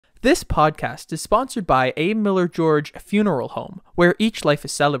This podcast is sponsored by A. Miller George Funeral Home, where each life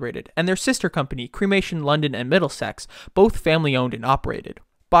is celebrated, and their sister company, Cremation London and Middlesex, both family-owned and operated.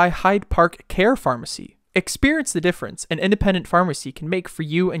 By Hyde Park Care Pharmacy. Experience the difference an independent pharmacy can make for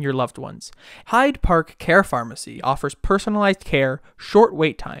you and your loved ones. Hyde Park Care Pharmacy offers personalized care, short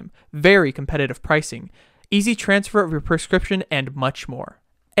wait time, very competitive pricing, easy transfer of your prescription, and much more.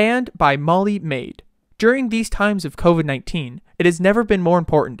 And by Molly Maid. During these times of COVID-19, it has never been more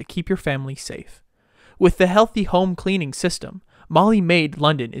important to keep your family safe. With the Healthy Home Cleaning System, Molly Maid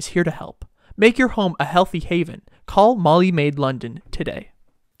London is here to help. Make your home a healthy haven. Call Molly Maid London today.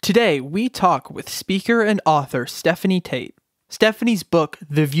 Today, we talk with speaker and author Stephanie Tait. Stephanie's book,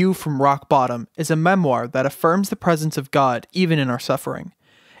 The View from Rock Bottom, is a memoir that affirms the presence of God even in our suffering.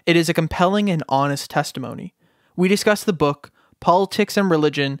 It is a compelling and honest testimony. We discuss the book, politics and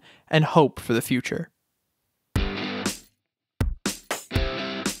religion, and hope for the future.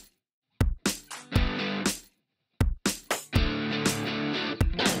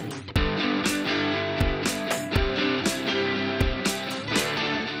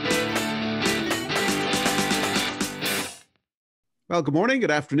 Well, good morning,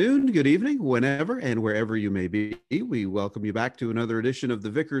 good afternoon, good evening, whenever and wherever you may be. We welcome you back to another edition of the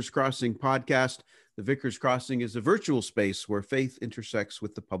Vicar's Crossing podcast. The Vicar's Crossing is a virtual space where faith intersects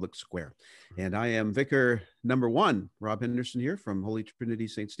with the public square. And I am Vicar number 1, Rob Henderson here from Holy Trinity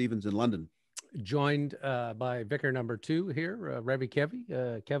St. Stephen's in London. Joined by Vicar number 2 here, Rev.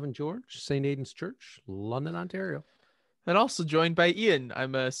 Kevin George, St. Aidan's Church, London, Ontario. And also joined by Iain.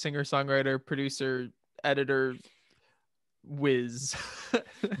 I'm a singer-songwriter, producer, editor, whiz.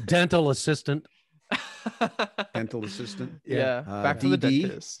 Dental assistant. Dental assistant. Yeah. Back to the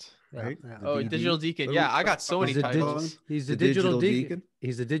dentist. Right. Yeah. Oh, digital deacon. Yeah, I got so many titles. He's a digital deacon.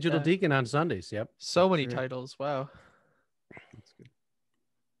 He's a digital deacon on Sundays. Yep. So many titles. Wow. That's good.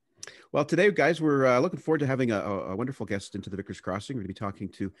 Well, today, guys, we're looking forward to having a wonderful guest into the Vicar's Crossing. We're going to be talking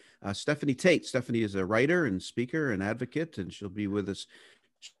to Stephanie Tait. Stephanie is a writer and speaker and advocate, and she'll be with us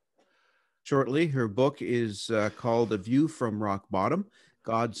shortly. Her book is called A View from Rock Bottom,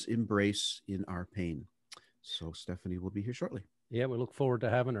 God's Embrace in Our Pain. So Stephanie will be here shortly. Yeah, we look forward to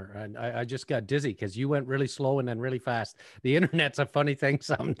having her. And I just got dizzy because you went really slow and then really fast. The internet's a funny thing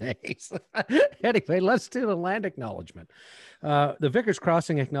some days. Anyway, let's do the land acknowledgement. The Vicar's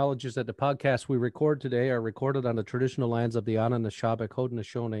Crossing acknowledges that the podcasts we record today are recorded on the traditional lands of the Anishinaabe,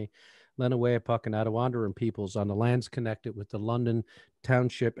 Haudenosaunee, Lenawapak, and Attawandaron peoples on the lands connected with the London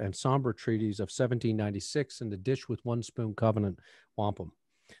Township and Sombre Treaties of 1796 and the Dish with One Spoon Covenant, Wampum.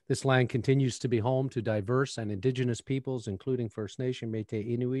 This land continues to be home to diverse and Indigenous peoples, including First Nation,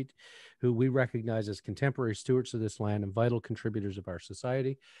 Métis, Inuit, who we recognize as contemporary stewards of this land and vital contributors of our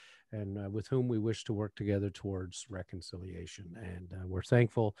society, and with whom we wish to work together towards reconciliation. And we're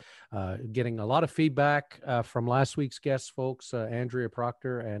thankful, getting a lot of feedback from last week's guests, folks, Andrea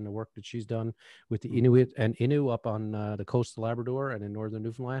Proctor, and the work that she's done with the Inuit and Innu up on the coast of Labrador and in northern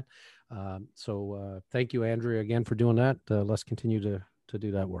Newfoundland. So thank you, Andrea, again for doing that. Let's continue to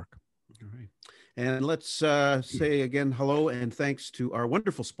do that work. All right. And let's say again, hello and thanks to our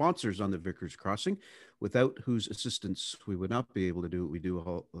wonderful sponsors on the Vicar's Crossing, without whose assistance we would not be able to do what we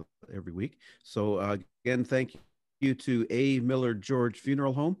do every week. So again, thank you to A. Miller George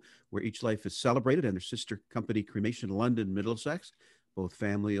Funeral Home, where each life is celebrated, and their sister company, Cremation London, Middlesex, both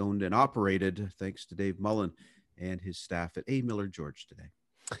family owned and operated, thanks to Dave Mullen and his staff at A. Miller George today.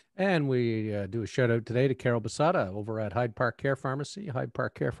 And we do a shout out today to Carol Basada over at Hyde Park Care Pharmacy. Hyde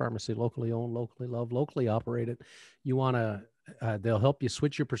Park Care Pharmacy, locally owned, locally loved, locally operated. You want to, they'll help you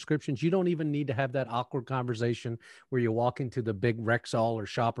switch your prescriptions. You don't even need to have that awkward conversation where you walk into the big Rexall or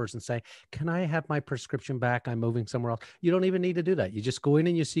Shoppers and say, can I have my prescription back? I'm moving somewhere else. You don't even need to do that. You just go in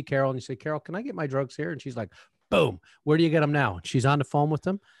and you see Carol and you say, Carol, can I get my drugs here? And she's like, boom, where do you get them now? She's on the phone with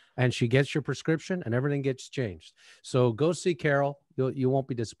them. And she gets your prescription and everything gets changed. So go see Carol. You won't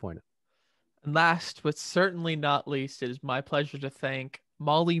be disappointed. And last, but certainly not least, it is my pleasure to thank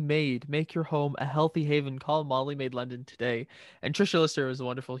Molly Maid. Make your home a healthy haven. Call Molly Maid London today. And Trisha Lister is a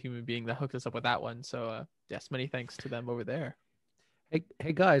wonderful human being that hooked us up with that one. So yes, many thanks to them over there.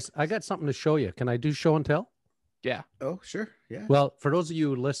 Hey guys, I got something to show you. Can I do show and tell? Yeah. Oh, sure. Yeah. Well, for those of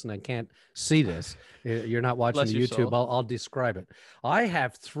you who listen and can't see this, you're not watching the YouTube. I'll describe it. I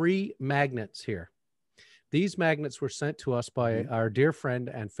have 3 magnets here. These magnets were sent to us by our dear friend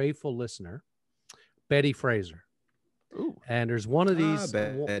and faithful listener, Betty Fraser. Ooh. And there's one of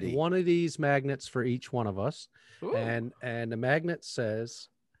these magnets for each one of us. Ooh. And the magnet says,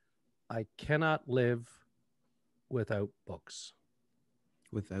 I cannot live without books.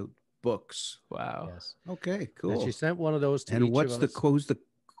 Without books. Wow. Yes. Okay, cool. And she sent one of those to and each what's of the us. who's the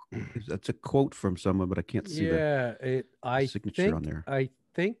That's a quote from someone, but I can't see the signature on there. I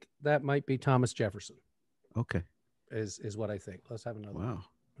think that might be Thomas Jefferson. Okay. Is what I think. Let's have another. Wow.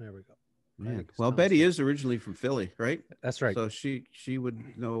 There we go. Man. Well, Betty is originally from Philly, right? That's right. So she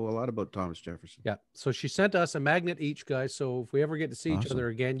would know a lot about Thomas Jefferson. Yeah. So she sent us a magnet each, guys. So if we ever get to see each other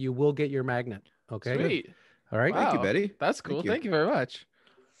again, you will get your magnet. Okay. Sweet. All right. Wow. Thank you, Betty. That's cool. Thank you very much.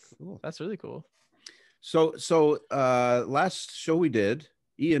 Cool. That's really cool. So last show we did,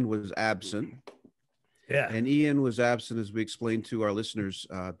 Iain was absent. Yeah. And Iain was absent, as we explained to our listeners,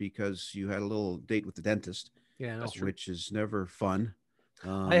 because you had a little date with the dentist. Yeah, that's true. Which is never fun.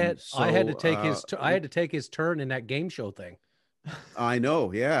 I had to take I had to take his turn in that game show thing. I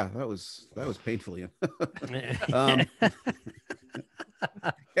know. Yeah, that was painful, Iain.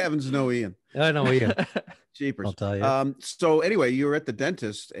 Heavens no, Iain. I know, Iain. Jeepers. I'll tell you. So anyway, you were at the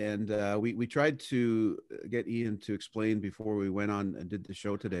dentist, and we tried to get Iain to explain before we went on and did the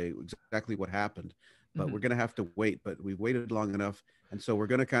show today exactly what happened. But we're going to have to wait. But we've waited long enough, and so we're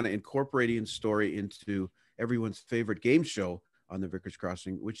going to kind of incorporate Iain's story into everyone's favorite game show on the Vickers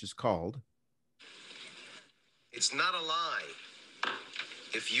Crossing, which is called "It's Not a Lie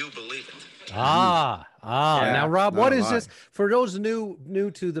If You Believe It." Yeah, now, Rob, what is lie. this for those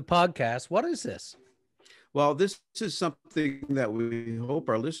new to the podcast? What is this? Well, this is something that we hope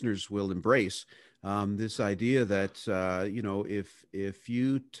our listeners will embrace. This idea that if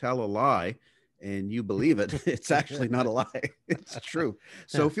you tell a lie and you believe it, it's actually not a lie. It's true.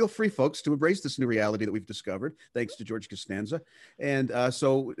 So feel free, folks, to embrace this new reality that we've discovered, thanks to George Costanza. And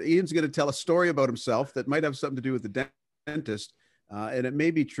so Iain's going to tell a story about himself that might have something to do with the dentist. And it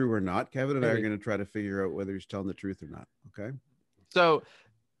may be true or not. Kevin and I are going to try to figure out whether he's telling the truth or not. Okay. So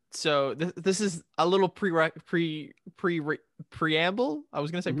this is a little preamble. I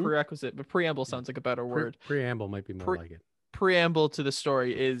was going to say prerequisite, but preamble sounds like a better word. Preamble might be more like it. Preamble to the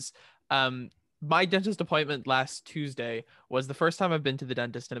story is, my dentist appointment last Tuesday was the first time I've been to the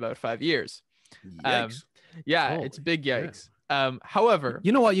dentist in about 5 years. Yikes. It's a big yikes. Yeah. However,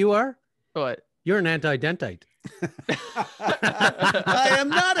 you know what you are? What? You're an anti-dentite. I am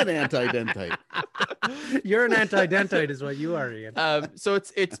not an anti-dentite. You're an anti-dentite is what you are, Iain. So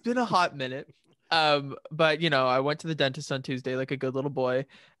it's been a hot minute. But I went to the dentist on Tuesday like a good little boy,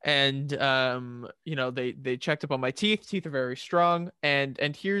 and they checked up on my teeth. Teeth are very strong, and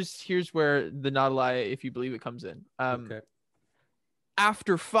here's where the not a lie if you believe it comes in. Okay.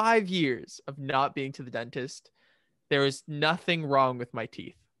 After 5 years of not being to the dentist, there is nothing wrong with my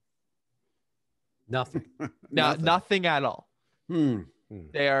teeth. Nothing. Nothing at all.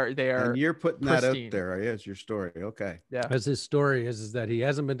 They are. And you're putting pristine. that out there. It's your story. Okay. Yeah. As his story is that he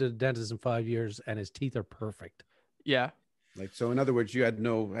hasn't been to the dentist in 5 years and his teeth are perfect. Yeah. Like, so in other words, you had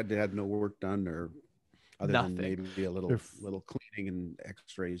no work done, or other Nothing. than maybe a little cleaning and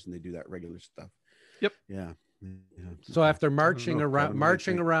x-rays, and they do that regular stuff. Yep. Yeah. So after marching around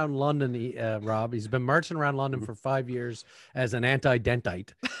London, Rob, he's been marching around London for 5 years as an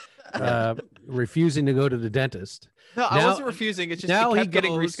anti-dentite, refusing to go to the dentist. No, I wasn't refusing. It's just it kept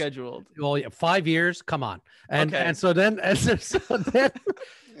getting rescheduled. Well, yeah, 5 years. Come on. And okay. and so then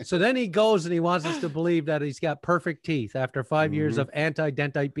he goes and he wants us to believe that he's got perfect teeth after 5 years of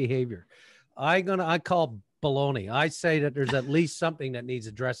anti-dentite behavior. I call baloney. I say that there's at least something that needs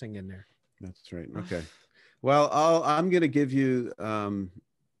addressing in there. That's right. Okay. Well, I'm going to give you no.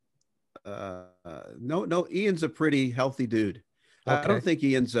 Iain's a pretty healthy dude. Okay. I don't think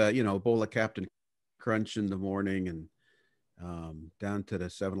Iain's a bowl of Captain Crunch in the morning and down to the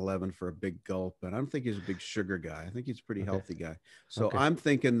 7-Eleven for a big gulp. But I don't think he's a big sugar guy. I think he's a pretty healthy guy. So I'm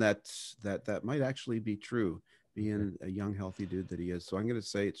thinking that might actually be true, being a young, healthy dude that he is. So I'm going to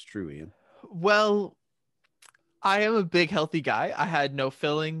say it's true, Iain. Well, I am a big healthy guy. I had no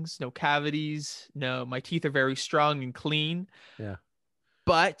fillings, no cavities. No, my teeth are very strong and clean. Yeah.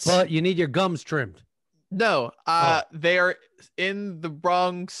 But you need your gums trimmed. No, they are in the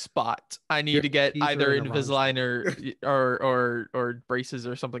wrong spot. I need to get either Invisalign or braces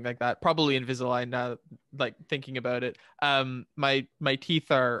or something like that. Probably Invisalign now, like thinking about it. My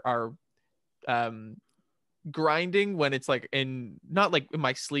teeth are grinding when it's like not like in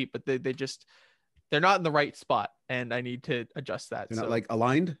my sleep, but they're not in the right spot, and I need to adjust that. They're not like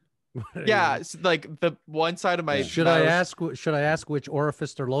aligned. Yeah, it's like the one side of my Should I ask which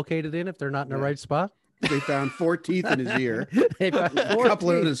orifice they're located in if they're not in the right spot? They found 4 teeth in his ear, a couple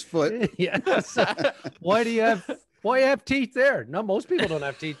in his foot. Yes. Why do you have teeth there? No, most people don't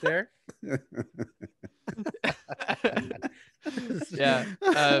have teeth there. Yeah,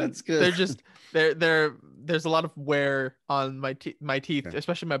 that's good. They're there's a lot of wear on my teeth, Okay.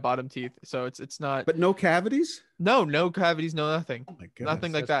 especially my bottom teeth. So it's not. But no cavities? No cavities, no nothing. Oh my goodness.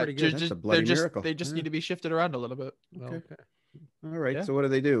 Nothing like That's that. pretty good. That's a bloody miracle. They just Yeah. need to be shifted around a little bit. Okay. Okay. All right. Yeah. So what do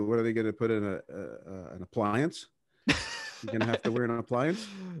they do? What are they going to put in an appliance? You're going to have to wear an appliance?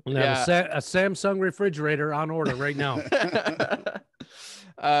 We have a Samsung refrigerator on order right now.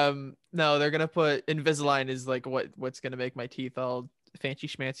 No, they're gonna put Invisalign is like what's gonna make my teeth all fancy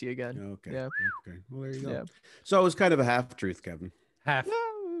schmancy again. Okay. Yeah. Okay. Well, there you go. Yeah. So it was kind of a half truth, Kevin. Half. Yeah,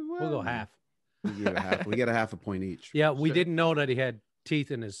 We'll go half. We get a half. We get a half a point each. Yeah, we Sure. didn't know that he had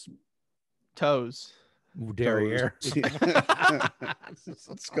teeth in his toes. derriere.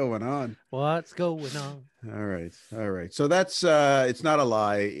 What's going on? What's going on? All right. All right. So that's it's not a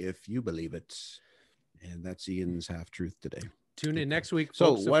lie if you believe it. And that's Ian's half truth today. Tune in next week,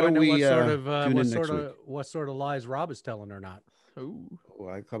 So folks, to why find don't out we, what sort of lies Rob is telling or not. Ooh. Oh,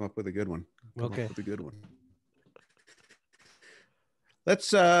 I come up with a good one. Okay. With a good one.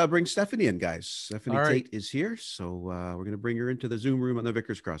 Let's bring Stephanie in, guys. Stephanie All right. Tait is here. So we're going to bring her into the Zoom room on the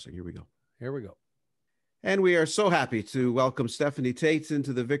Vickers Crossing. Here we go. Here we go. And we are so happy to welcome Stephanie Tait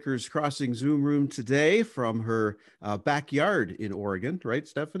into the Vickers Crossing Zoom room today from her backyard in Oregon. Right,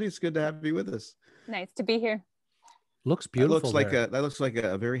 Stephanie? It's good to have you with us. Nice to be here. Looks beautiful. That looks like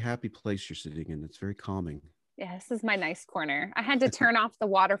a very happy place you're sitting in. It's very calming. Yeah, this is my nice corner. I had to turn off the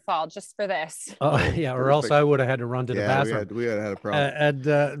waterfall just for this. Oh, yeah, or else perfect. I would have had to run to the bathroom. We had a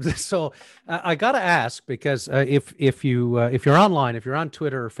problem. So I got to ask, because if you're online, if you're on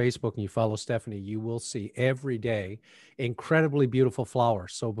Twitter or Facebook and you follow Stephanie, you will see every day incredibly beautiful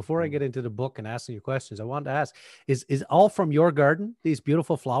flowers. So before I get into the book and asking you questions, I wanted to ask: is all from your garden, these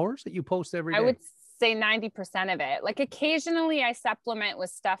beautiful flowers that you post every day? I would say 90% of it. Like occasionally I supplement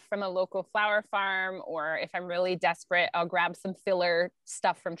with stuff from a local flower farm, or if I'm really desperate, I'll grab some filler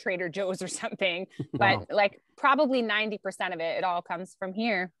stuff from Trader Joe's or something. Wow. But like probably 90% of it all comes from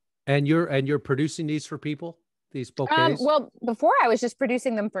here. And you're producing these for people, these bouquets? Well, before I was just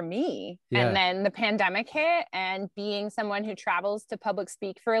producing them for me, Yeah. and then the pandemic hit, and being someone who travels to public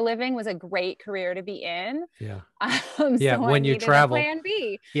speak for a living was a great career to be in. Yeah. Yeah, when I you needed a travel. plan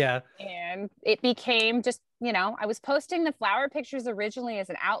B. Yeah. And it became just, I was posting the flower pictures originally as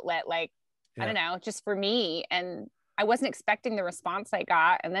an outlet, like, Yeah. I don't know, just for me. And I wasn't expecting the response I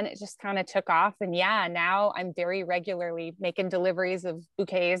got. And then it just kind of took off. And yeah, now I'm very regularly making deliveries of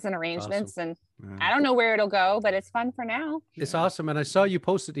bouquets and arrangements. And I don't know where it'll go, but it's fun for now. It's awesome. And I saw you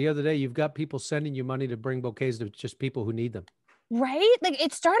posted the other day, you've got people sending you money to bring bouquets to just people who need them. Right? Like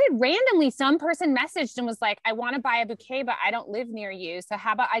it started randomly. Some person messaged and was like, I want to buy a bouquet, but I don't live near you. So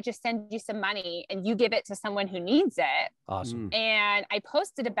how about I just send you some money and you give it to someone who needs it? Awesome. And I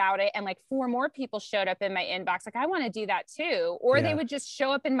posted about it, and like 4 more people showed up in my inbox. Like, I want to do that too. Or Yeah. they would just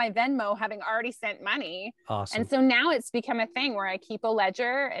show up in my Venmo having already sent money. Awesome. And so now it's become a thing where I keep a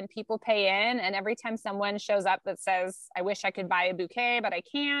ledger and people pay in. And every time someone shows up that says, I wish I could buy a bouquet, but I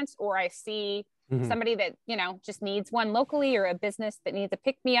can't, or I see Mhm. somebody that, just needs one locally, or a business that needs a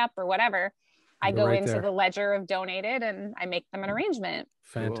pick me up or whatever, I You're go right into there. the ledger of donated and I make them an arrangement.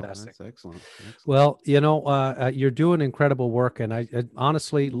 Fantastic. Cool. That's excellent. Well, you're doing incredible work, and I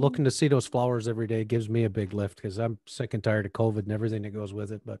honestly, looking to see those flowers every day gives me a big lift, because I'm sick and tired of COVID and everything that goes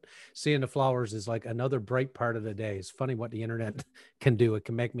with it. But seeing the flowers is like another bright part of the day. It's funny what the internet can do. It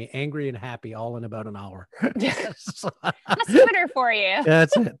can make me angry and happy all in about an hour. That's Twitter for you.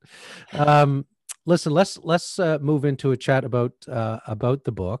 That's it. Listen, let's move into a chat about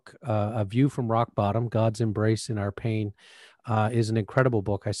the book. A View from Rock Bottom: God's Embrace in Our Pain is an incredible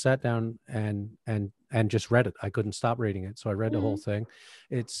book. I sat down and just read it. I couldn't stop reading it, so I read the whole thing.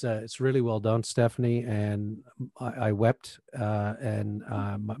 It's really well done, Stephanie, and I wept, and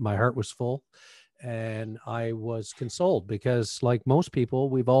my heart was full, and I was consoled, because, like most people,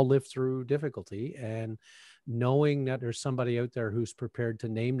 we've all lived through difficulty, and knowing that there's somebody out there who's prepared to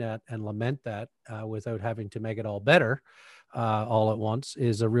name that and lament that without having to make it all better all at once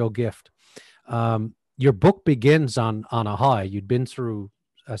is a real gift. Your book begins on a high. You'd been through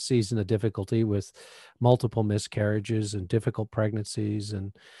a season of difficulty with multiple miscarriages and difficult pregnancies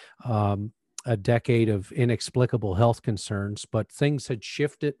and a decade of inexplicable health concerns, but things had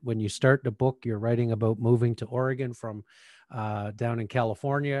shifted. When you start the book, you're writing about moving to Oregon from down in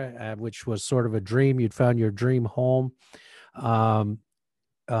California, which was sort of a dream. You'd found your dream home.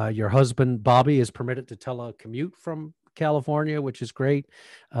 Your husband, Bobby, is permitted to telecommute from California, which is great.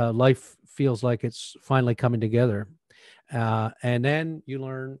 Life feels like it's finally coming together. And then you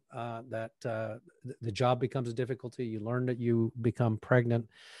learn that the job becomes a difficulty. You learn that you become pregnant.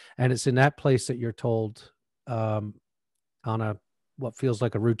 And it's in that place that you're told on what feels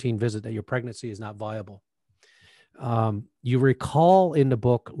like a routine visit that your pregnancy is not viable. You recall in the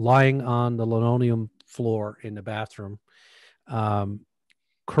book lying on the linoleum floor in the bathroom,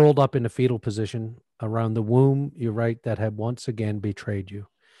 curled up in a fetal position around the womb, you write, that had once again betrayed you,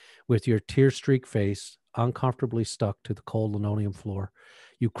 with your tear-streaked face uncomfortably stuck to the cold linoleum floor.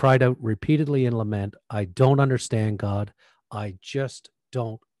 You cried out repeatedly in lament, "I don't understand, God. I just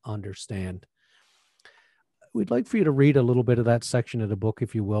don't understand." We'd like for you to read a little bit of that section of the book,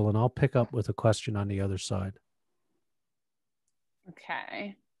 if you will, and I'll pick up with a question on the other side.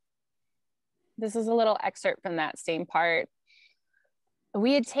 Okay. This is a little excerpt from that same part.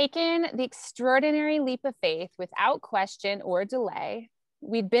 We had taken the extraordinary leap of faith without question or delay.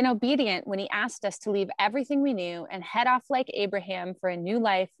 We'd been obedient when he asked us to leave everything we knew and head off like Abraham for a new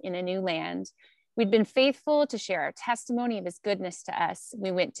life in a new land. We'd been faithful to share our testimony of his goodness to us.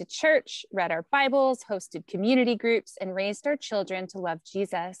 We went to church, read our Bibles, hosted community groups, and raised our children to love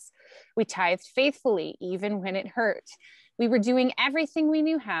Jesus. We tithed faithfully, even when it hurt. We were doing everything we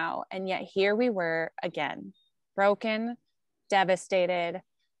knew how, and yet here we were again, broken, devastated,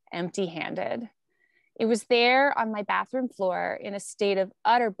 empty-handed. It was there on my bathroom floor in a state of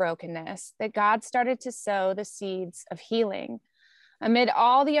utter brokenness that God started to sow the seeds of healing. Amid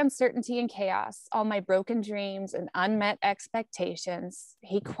all the uncertainty and chaos, all my broken dreams and unmet expectations,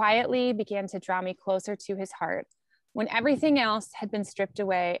 he quietly began to draw me closer to his heart. When everything else had been stripped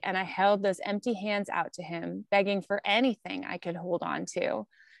away and I held those empty hands out to him, begging for anything I could hold on to,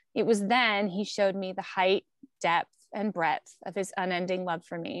 it was then he showed me the height, depth, and breadth of his unending love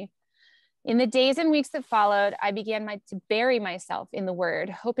for me. In the days and weeks that followed, I began to bury myself in the word,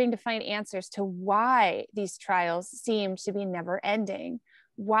 hoping to find answers to why these trials seemed to be never ending.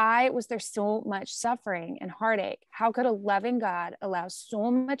 Why was there so much suffering and heartache? How could a loving God allow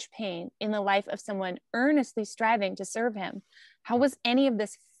so much pain in the life of someone earnestly striving to serve him? How was any of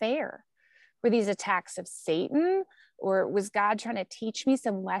this fair? Were these attacks of Satan? Or was God trying to teach me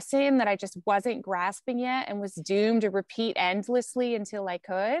some lesson that I just wasn't grasping yet and was doomed to repeat endlessly until I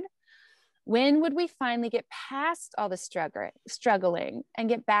could? When would we finally get past all the struggling and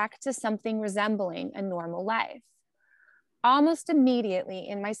get back to something resembling a normal life? Almost immediately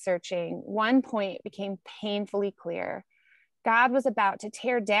in my searching, one point became painfully clear. God was about to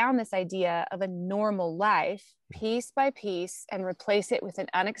tear down this idea of a normal life piece by piece and replace it with an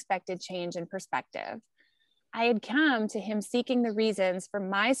unexpected change in perspective. I had come to him seeking the reasons for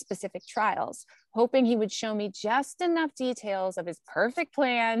my specific trials, hoping he would show me just enough details of his perfect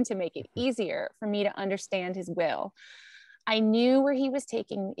plan to make it easier for me to understand his will. If I knew where he was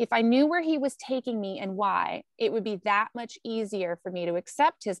taking me and why, it would be that much easier for me to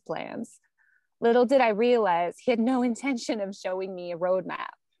accept his plans. Little did I realize he had no intention of showing me a roadmap.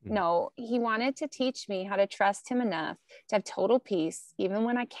 No, he wanted to teach me how to trust him enough to have total peace, even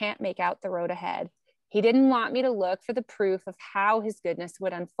when I can't make out the road ahead. He didn't want me to look for the proof of how his goodness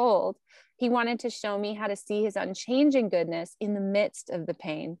would unfold. He wanted to show me how to see his unchanging goodness in the midst of the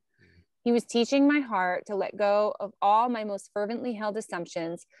pain. He was teaching my heart to let go of all my most fervently held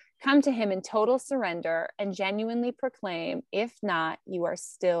assumptions, come to him in total surrender, and genuinely proclaim, if not, you are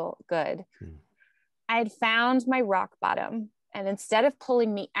still good. I had found my rock bottom, and instead of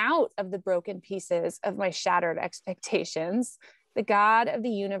pulling me out of the broken pieces of my shattered expectations, the God of the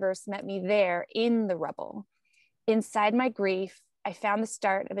universe met me there in the rubble. Inside my grief, I found the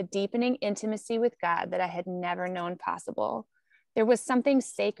start of a deepening intimacy with God that I had never known possible. There was something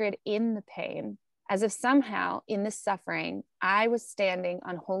sacred in the pain, as if somehow in the suffering, I was standing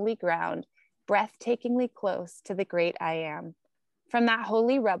on holy ground, breathtakingly close to the great I am. From that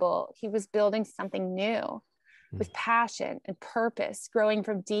holy rubble, he was building something new, with passion and purpose growing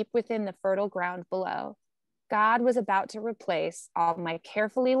from deep within the fertile ground below. God was about to replace all my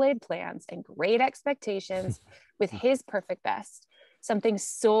carefully laid plans and great expectations with his perfect best, something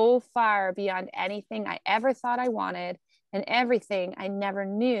so far beyond anything I ever thought I wanted and everything I never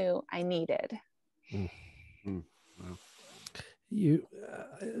knew I needed. Wow.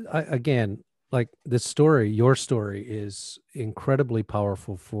 Again, like this story, your story is incredibly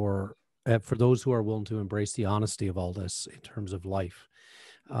powerful for those who are willing to embrace the honesty of all this in terms of life.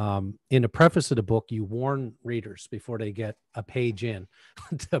 In the preface of the book, you warn readers before they get a page in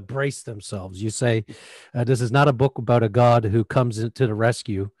to brace themselves. You say, this is not a book about a God who comes into the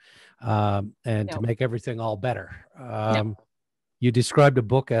rescue to make everything all better. You described the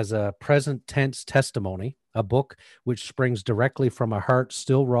book as a present tense testimony, a book which springs directly from a heart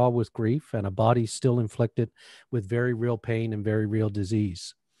still raw with grief and a body still inflicted with very real pain and very real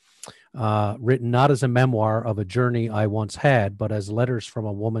disease. written not as a memoir of a journey I once had, but as letters from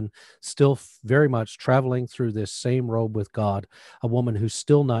a woman still very much traveling through this same road with God, a woman who's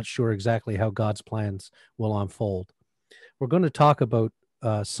still not sure exactly how God's plans will unfold. We're going to talk about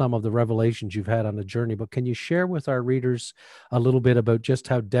some of the revelations you've had on the journey, but can you share with our readers a little bit about just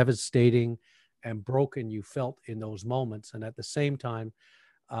how devastating and broken you felt in those moments? And at the same time,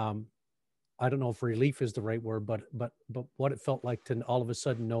 I don't know if relief is the right word, but what it felt like to all of a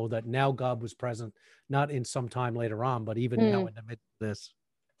sudden know that now God was present, not in some time later on, but even now in the midst of this.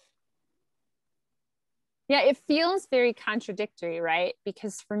 Yeah, it feels very contradictory, right?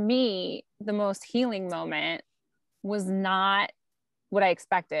 Because for me, the most healing moment was not what I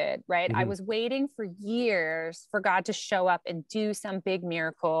expected, right? I was waiting for years for God to show up and do some big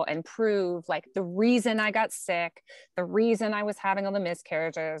miracle and prove like the reason I got sick, the reason I was having all the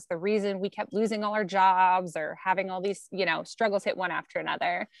miscarriages, the reason we kept losing all our jobs or having all these, struggles hit one after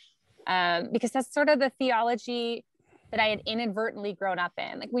another. Because that's sort of the theology that I had inadvertently grown up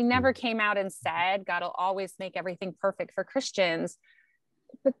in. Like we never came out and said, God will always make everything perfect for Christians.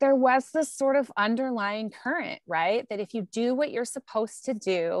 But there was this sort of underlying current, right? That if you do what you're supposed to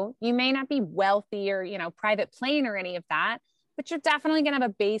do, you may not be wealthy or, private plane or any of that, but you're definitely going to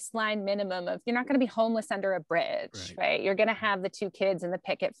have a baseline minimum of, you're not going to be homeless under a bridge, right? You're going to have the 2 kids and the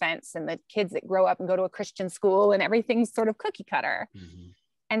picket fence and the kids that grow up and go to a Christian school and everything's sort of cookie cutter.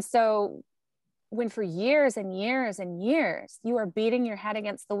 And so when for years and years and years, you are beating your head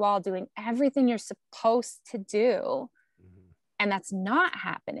against the wall, doing everything you're supposed to do, and that's not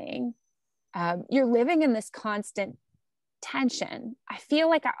happening, you're living in this constant tension. I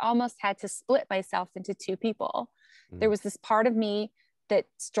feel like I almost had to split myself into 2 people. There was this part of me that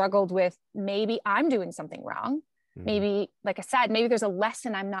struggled with, maybe I'm doing something wrong. Maybe, like I said, maybe there's a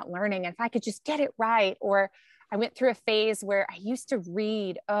lesson I'm not learning. And if I could just get it right. Or I went through a phase where I used to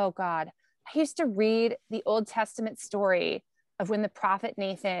read, I used to read the Old Testament story of when the prophet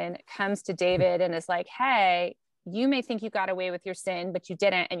Nathan comes to David and is like, hey, you may think you got away with your sin, but you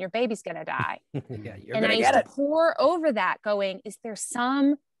didn't, and your baby's going to die. And I used to pour over that going, is there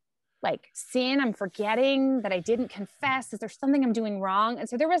some like sin I'm forgetting that I didn't confess? Is there something I'm doing wrong? And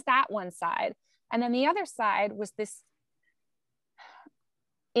so there was that one side. And then the other side was this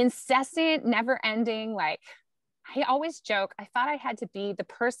incessant, never ending, like, I always joke, I thought I had to be the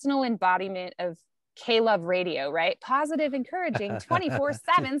personal embodiment of K-Love Radio, right? Positive, encouraging,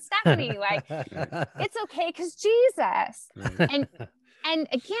 24/7 Stephanie, like, it's okay because Jesus. And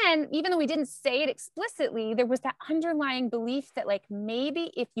again, even though we didn't say it explicitly, there was that underlying belief that like,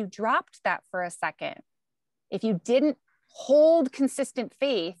 maybe if you dropped that for a second, if you didn't hold consistent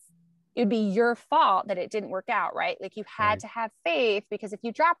faith, it would be your fault that it didn't work out, right? Like you had to have faith, because if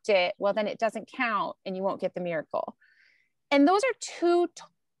you dropped it, well, then it doesn't count and you won't get the miracle. And those are 2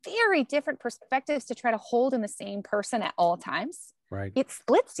 very different perspectives to try to hold in the same person at all times. Right. It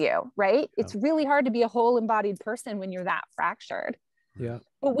splits you, right? It's really hard to be a whole embodied person when you're that fractured. Yeah.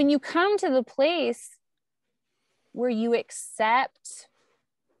 But when you come to the place where you accept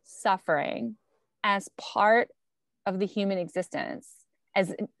suffering as part of the human existence, as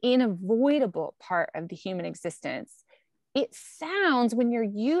an unavoidable part of the human existence, it sounds, when you're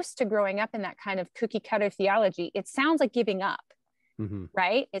used to growing up in that kind of cookie cutter theology, it sounds like giving up,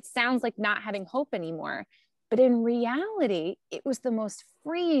 right? It sounds like not having hope anymore. But in reality, it was the most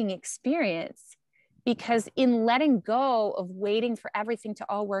freeing experience, because in letting go of waiting for everything to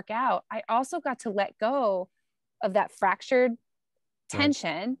all work out, I also got to let go of that fractured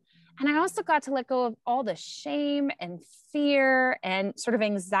tension. And I also got to let go of all the shame and fear and sort of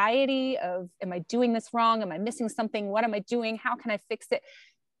anxiety of, am I doing this wrong? Am I missing something? What am I doing? How can I fix it?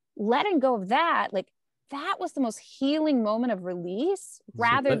 Letting go of that, like, that was the most healing moment of release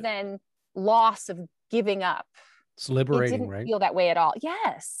rather than loss of giving up. It's liberating, it didn't right? feel that way at all.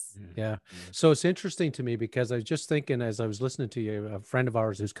 Yes. Yeah. So it's interesting to me, because I was just thinking, as I was listening to you, a friend of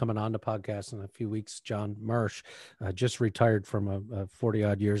ours who's coming on the podcast in a few weeks, John Marsh, just retired from a 40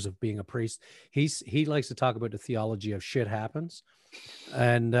 odd years of being a priest. He likes to talk about the theology of shit happens,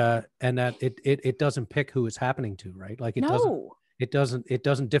 and that it doesn't pick who it's happening to, right? Like it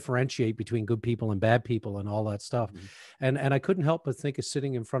doesn't differentiate between good people and bad people and all that stuff. And I couldn't help but think of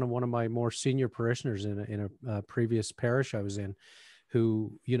sitting in front of one of my more senior parishioners in a previous parish I was in,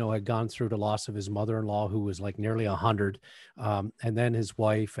 who, had gone through the loss of his mother-in-law, who was like nearly 100. And then his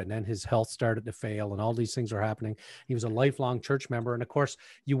wife, and then his health started to fail, and all these things are happening. He was a lifelong church member. And of course,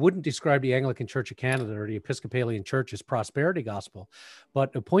 you wouldn't describe the Anglican Church of Canada or the Episcopalian Church as prosperity gospel.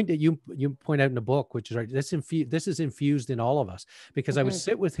 But the point that you point out in the book, which is right, this is infused in all of us, because I would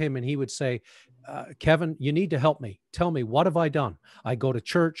sit with him and he would say, Kevin, you need to help me. tell me, what have I done? I go to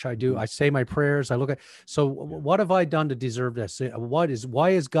church, I say my prayers, I look at, so what have I done to deserve this? Why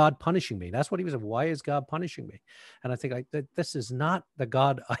is God punishing me? That's what he was saying. Why is God punishing me? And I think this is not the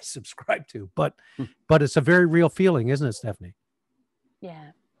God I subscribe to, but it's a very real feeling, isn't it, Stephanie?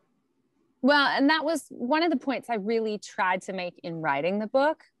 Yeah. Well, and that was one of the points I really tried to make in writing the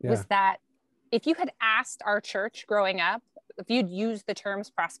book, was that if you had asked our church growing up, if you'd used the terms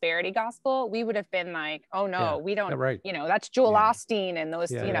prosperity gospel, we would have been like, oh no, we don't, that's Joel Osteen and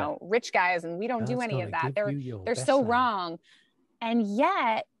those, rich guys, and we don't do any of that. They're so wrong. And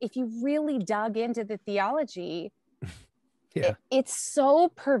yet, if you really dug into the theology, it's so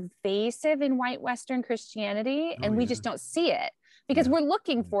pervasive in white Western Christianity, and we just don't see it. Because we're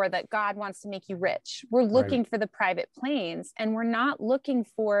looking for that God wants to make you rich. We're looking for the private planes, and we're not looking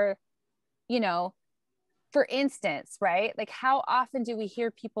for, for instance, right? Like, how often do we hear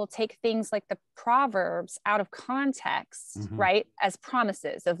people take things like the Proverbs out of context, right? As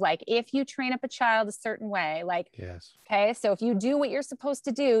promises of like, if you train up a child a certain way, like, okay, so if you do what you're supposed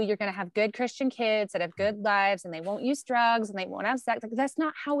to do, you're going to have good Christian kids that have good lives, and they won't use drugs, and they won't have sex. Like, that's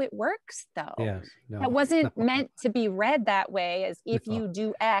not how it works, though. That wasn't meant to be read that way, as if you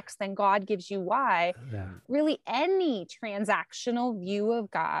do X, then God gives you Y. Really, any transactional view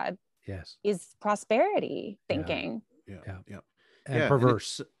of God is prosperity thinking. And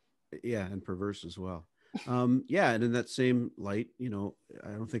perverse. And perverse as well. And in that same light, I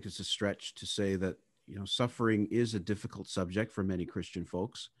don't think it's a stretch to say that, suffering is a difficult subject for many Christian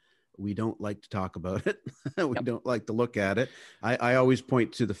folks. We don't like to talk about it. We don't like to look at it. I always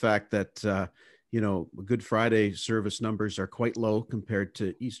point to the fact that, Good Friday service numbers are quite low compared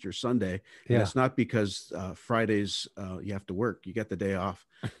to Easter Sunday. And it's not because Fridays you have to work, you get the day off.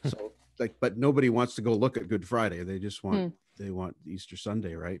 So but nobody wants to go look at Good Friday. They just want, they want Easter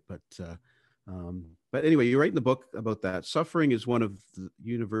Sunday. Right. But anyway, you write in the book about that. Suffering is one of the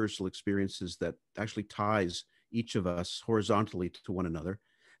universal experiences that actually ties each of us horizontally to one another,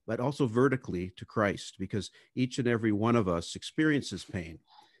 but also vertically to Christ, because each and every one of us experiences pain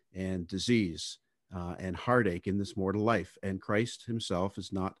and disease and heartache in this mortal life. And Christ himself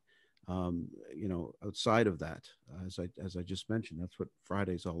is not, outside of that, as I just mentioned. That's what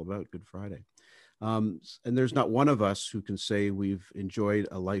Friday's all about, Good Friday. And there's not one of us who can say we've enjoyed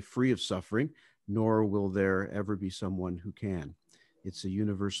a life free of suffering, nor will there ever be someone who can. It's a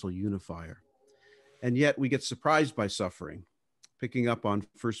universal unifier. And yet we get surprised by suffering. Picking up on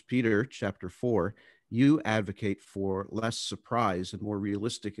 1 Peter chapter 4, you advocate for less surprise and more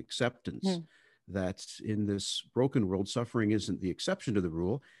realistic acceptance that in this broken world, suffering isn't the exception to the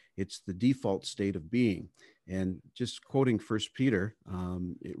rule. It's the default state of being. And just quoting 1 Peter,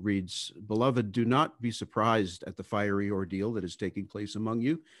 it reads, "Beloved, do not be surprised at the fiery ordeal that is taking place among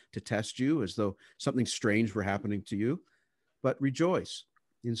you to test you as though something strange were happening to you, but rejoice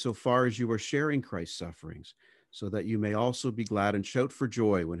insofar as you are sharing Christ's sufferings, so that you may also be glad and shout for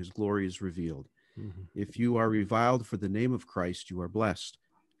joy when his glory is revealed. If you are reviled for the name of Christ, you are blessed,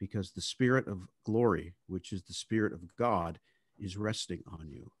 because the Spirit of glory, which is the Spirit of God, is resting on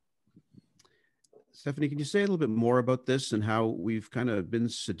you." Stephanie, can you say a little bit more about this and how we've kind of been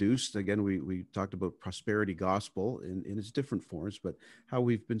seduced? Again, we talked about prosperity gospel in its different forms, but how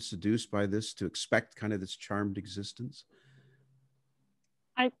we've been seduced by this to expect kind of this charmed existence.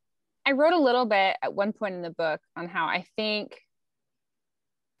 I wrote a little bit at one point in the book on how I think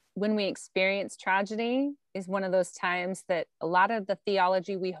when we experience tragedy is one of those times that a lot of the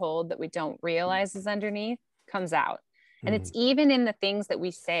theology we hold that we don't realize is underneath comes out. And it's even in the things that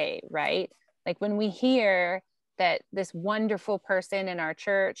we say, right? Like when we hear that this wonderful person in our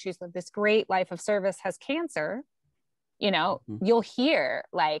church who's lived this great life of service has cancer, you'll hear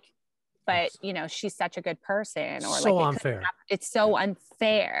like, but she's such a good person, or so like unfair. It's so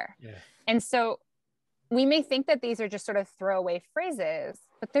unfair. And so we may think that these are just sort of throwaway phrases,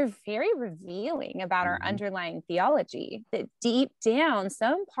 but they're very revealing about our underlying theology, that deep down,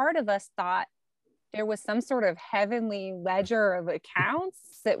 some part of us thought there was some sort of heavenly ledger of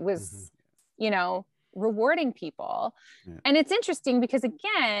accounts that was, rewarding people. And it's interesting because,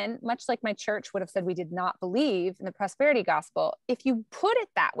 again, much like my church would have said we did not believe in the prosperity gospel, if you put it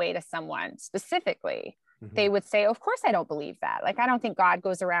that way to someone specifically, they would say, of course I don't believe that. Like, I don't think God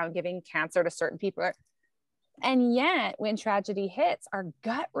goes around giving cancer to certain people. And yet when tragedy hits, our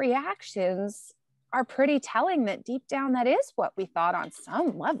gut reactions are pretty telling that deep down that is what we thought on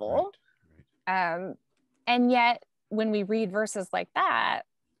some level. And yet when we read verses like that,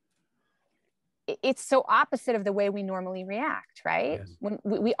 it's so opposite of the way we normally react, right? Yes. When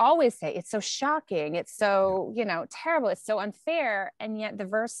we always say it's so shocking, it's so, terrible, it's so unfair. And yet the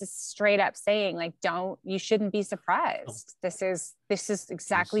verse is straight up saying, like, you shouldn't be surprised. This is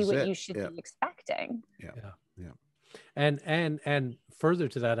exactly what you should be expecting. And further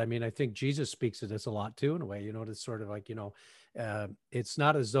to that, I mean, I think Jesus speaks to this a lot too, in a way, to sort of like, it's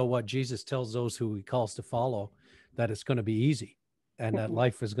not as though what Jesus tells those who he calls to follow, that it's going to be easy and that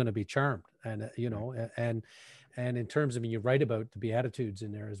life is going to be charmed. And, and in terms of, you write about the Beatitudes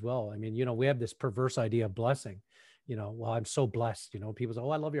in there as well. I mean, we have this perverse idea of blessing. Well, I'm so blessed. People say, "Oh,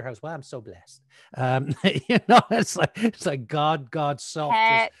 I love your house." Well, I'm so blessed. It's like God's self.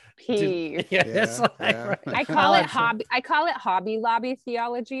 Pet peeve. Right. I call it Hobby Lobby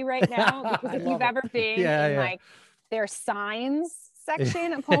theology right now, because if you've ever been in like their signs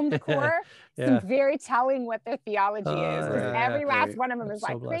section of home decor, it's very telling what their theology is. Every last one of them is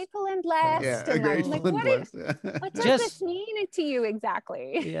like, so grateful and blessed. And like what does this mean to you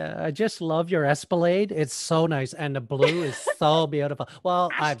exactly? Yeah, I just love your Escalade. It's so nice. And the blue is so beautiful.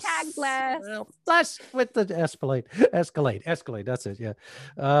 Well, I'm blessed with the Escalade. That's it. Yeah.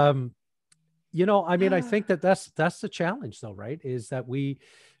 I mean, I think that's the challenge though, right? Is that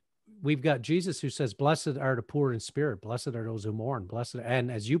we've got Jesus who says, "Blessed are the poor in spirit, blessed are those who mourn, blessed."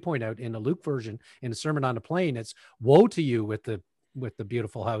 And as you point out in the Luke version, in the Sermon on the Plain, it's woe to you with the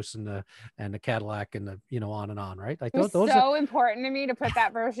beautiful house and the Cadillac and the, on and on, right? Like those so important to me to put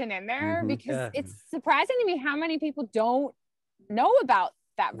that version in there, because it's surprising to me how many people don't know about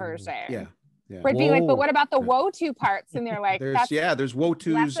that version. Yeah. Right, being like, but what about the woe to parts? And they're like, there's woe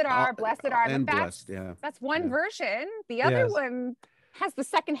to's blessed are, and but blessed. That's one version. The other one has the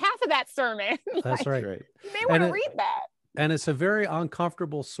second half of that sermon. That's right. You may want to read that. And it's a very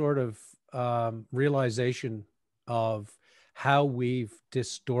uncomfortable sort of realization of how we've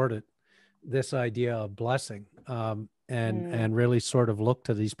distorted this idea of blessing, and really sort of look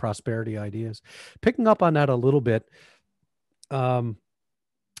to these prosperity ideas. Picking up on that a little bit,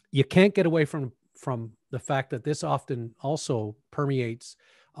 you can't get away from the fact that this often also permeates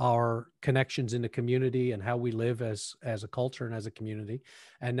our connections in the community and how we live as a culture and as a community.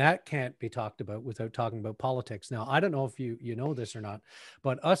 And that can't be talked about without talking about politics. Now, I don't know if you know this or not,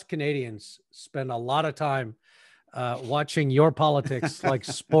 but us Canadians spend a lot of time watching your politics like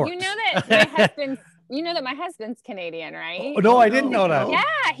sports. You know that my husband's Canadian, right? Oh, no, I didn't know that. Yeah,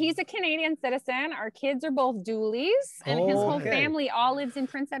 he's a Canadian citizen. Our kids are both dualies, and his whole family all lives in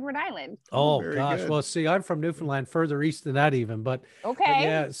Prince Edward Island. Oh gosh. Good. Well, see, I'm from Newfoundland, further east than that even, but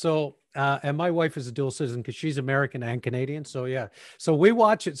so and my wife is a dual citizen because she's American and Canadian. So so we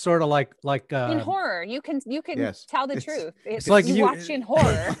watch it sort of like in horror. You can tell the truth. It's like you watch in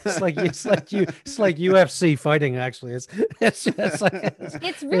horror. It's like UFC fighting. Actually,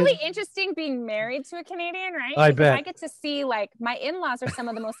 it's really interesting being married to a Canadian, right? I bet. I get to see, like, my in-laws are some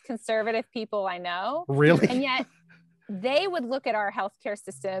of the most conservative people I know. Really? And yet they would look at our healthcare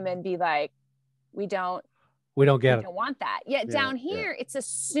system and be like, we don't want that. Yet down here, it's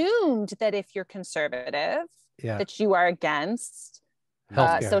assumed that if you're conservative, that you are against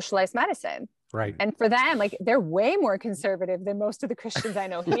socialized medicine. Right. And for them, like, they're way more conservative than most of the Christians I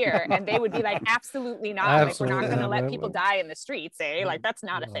know here. And they would be like, absolutely not. Absolutely. Like, we're not going to let people die in the streets, eh? Like, that's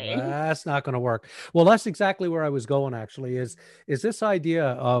not a thing. That's not going to work. Well, that's exactly where I was going, actually, is this idea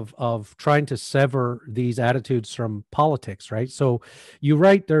of trying to sever these attitudes from politics, right? So you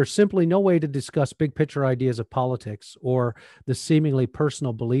write, there's simply no way to discuss big picture ideas of politics or the seemingly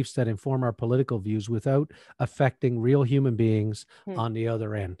personal beliefs that inform our political views without affecting real human beings on the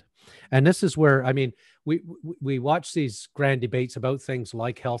other end. And this is where, I mean, we watch these grand debates about things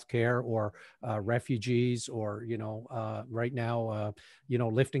like healthcare or refugees, or right now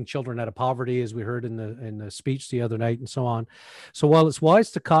lifting children out of poverty, as we heard in the speech the other night, and so on. So while it's wise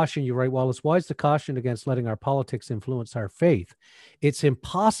to caution, you're right, while it's wise to caution against letting our politics influence our faith, it's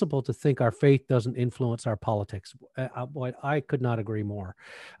impossible to think our faith doesn't influence our politics. I could not agree more.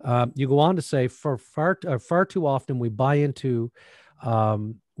 You go on to say, for far too often we buy into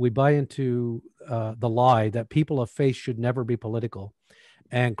the lie that people of faith should never be political,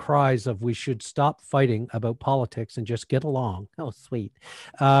 and cries of we should stop fighting about politics and just get along. Oh, sweet.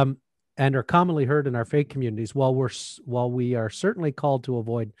 And are commonly heard in our faith communities. While we are certainly called to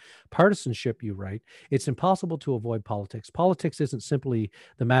avoid partisanship, you write, it's impossible to avoid politics. Politics isn't simply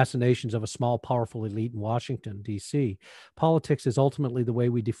the machinations of a small, powerful elite in Washington, D.C. Politics is ultimately the way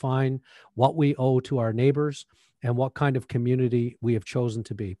we define what we owe to our neighbors and what kind of community we have chosen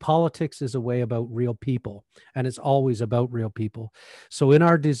to be. Politics is a way about real people, and it's always about real people. So in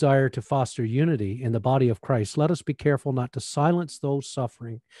our desire to foster unity in the body of Christ, let us be careful not to silence those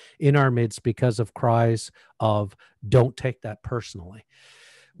suffering in our midst because of cries of "don't take that personally."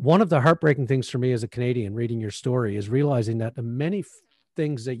 One of the heartbreaking things for me as a Canadian reading your story is realizing that the many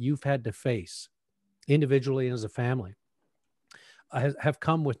things that you've had to face individually and as a family have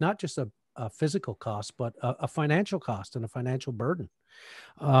come with not just a physical cost, but a financial cost and a financial burden.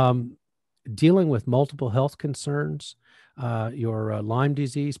 Dealing with multiple health concerns, your Lyme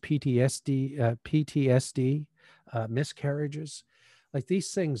disease, PTSD, miscarriages, like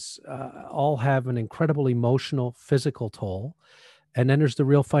these things all have an incredible emotional, physical toll. And then there's the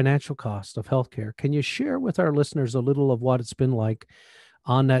real financial cost of healthcare. Can you share with our listeners a little of what it's been like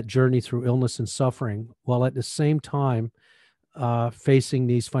on that journey through illness and suffering, while at the same time facing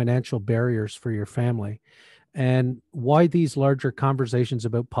these financial barriers for your family, and why these larger conversations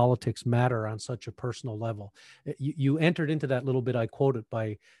about politics matter on such a personal level? You entered into that little bit I quoted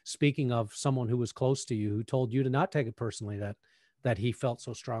by speaking of someone who was close to you, who told you to not take it personally, that he felt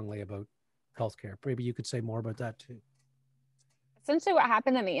so strongly about healthcare. Maybe you could say more about that too. Essentially what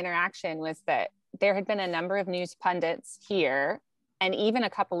happened in the interaction was that there had been a number of news pundits here, and even a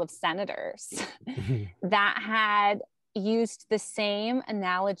couple of senators that had used the same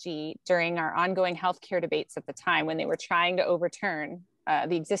analogy during our ongoing healthcare debates at the time when they were trying to overturn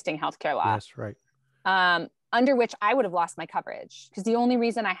the existing healthcare law. Yes, right. Under which I would have lost my coverage, because the only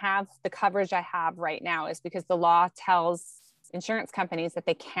reason I have the coverage I have right now is because the law tells insurance companies that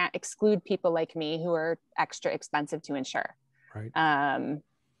they can't exclude people like me who are extra expensive to insure. Right.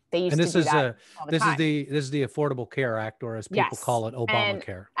 They used to do that all the time. This is the Affordable Care Act, or as people call it, Obamacare.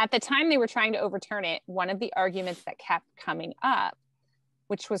 And at the time they were trying to overturn it, one of the arguments that kept coming up,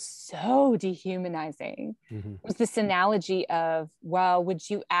 which was so dehumanizing, was this analogy of, well, would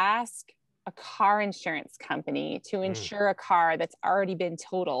you ask a car insurance company to insure a car that's already been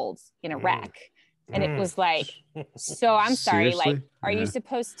totaled in a wreck? And it was like, so I'm sorry, Seriously? like, are you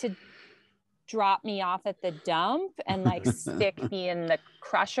supposed to drop me off at the dump and like stick me in the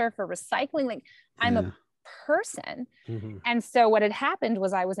crusher for recycling? Like, I'm a person. And so what had happened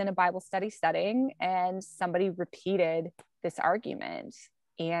was I was in a Bible study studying, and somebody repeated this argument,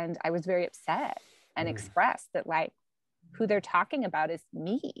 and I was very upset and expressed that, like, who they're talking about is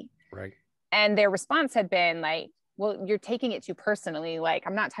me. Right. And their response had been like, well, you're taking it too personally. Like,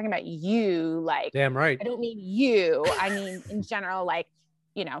 I'm not talking about you. Like, damn right. I don't mean you. I mean, in general, like,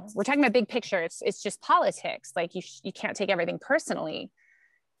 you know, we're talking about big picture. It's just politics. Like, you can't take everything personally.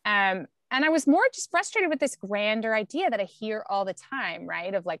 And I was more just frustrated with this grander idea that I hear all the time,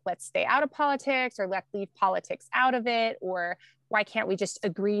 right? Of like, let's stay out of politics, or let's leave politics out of it. Or why can't we just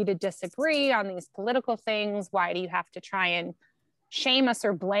agree to disagree on these political things? Why do you have to try and shame us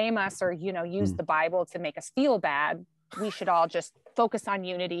or blame us, or, you know, use the Bible to make us feel bad? We should all just focus on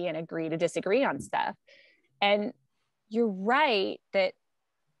unity and agree to disagree on stuff. And you're right that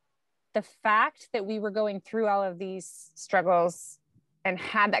the fact that we were going through all of these struggles and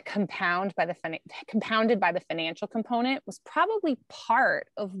had that compounded by the financial component was probably part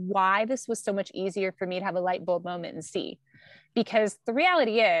of why this was so much easier for me to have a light bulb moment and see. Because the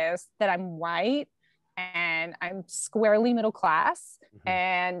reality is that I'm white and I'm squarely middle class,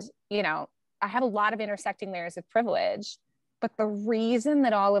 and, you know, I have a lot of intersecting layers of privilege. But the reason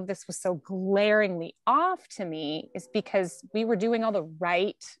that all of this was so glaringly off to me is because we were doing all the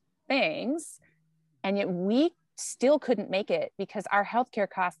right things, and yet we still couldn't make it because our healthcare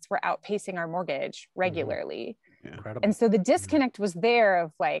costs were outpacing our mortgage regularly. Incredible. And so the disconnect was there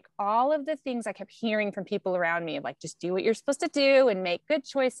of like all of the things I kept hearing from people around me of like, just do what you're supposed to do and make good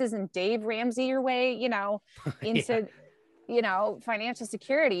choices and Dave Ramsey your way, you know, into, you know, financial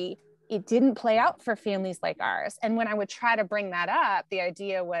security. It didn't play out for families like ours. And when I would try to bring that up, the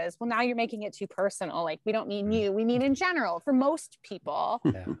idea was, well, now you're making it too personal. Like, we don't mean you, we mean in general for most people.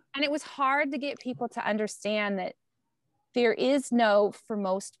 And it was hard to get people to understand that there is no, for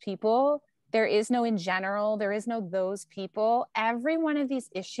most people, there is no in general, there is no those people. Every one of these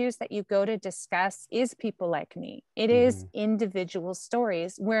issues that you go to discuss is people like me. It is individual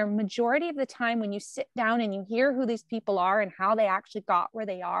stories where majority of the time when you sit down and you hear who these people are and how they actually got where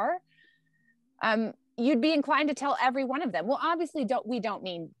they are, you'd be inclined to tell every one of them, well, obviously we don't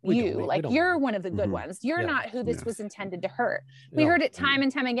mean you, like you're one of the good ones. You're not who this was intended to hurt. We heard it time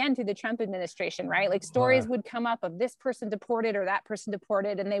and time again through the Trump administration, right? Like stories would come up of this person deported or that person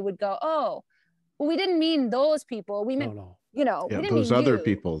deported, and they would go, oh, well, we didn't mean those people. We meant, you know, we didn't those mean other you.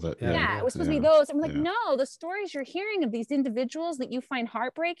 people that, it was supposed to be those. I'm like, no, the stories you're hearing of these individuals that you find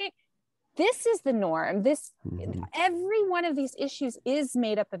heartbreaking, this is the norm. Mhm. Every one of these issues is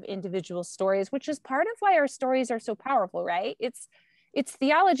made up of individual stories, which is part of why our stories are so powerful, right? It's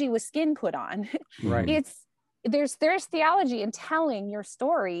theology with skin put on. Right. There's theology in telling your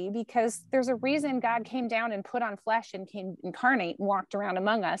story, because there's a reason God came down and put on flesh and came incarnate and walked around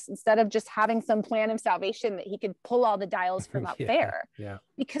among us, instead of just having some plan of salvation that he could pull all the dials from up there. Yeah.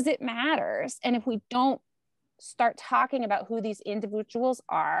 Because it matters. And if we don't start talking about who these individuals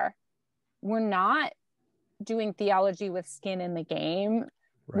are, we're not doing theology with skin in the game,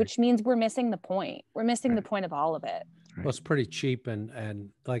 which means we're missing the point. We're missing the point of all of it. Well, it's pretty cheap. And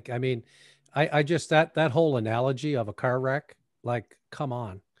like, I mean, I just, that whole analogy of a car wreck, like, come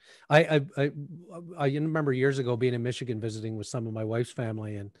on. I remember years ago being in Michigan visiting with some of my wife's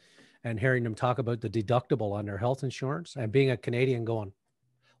family and hearing them talk about the deductible on their health insurance, and being a Canadian going,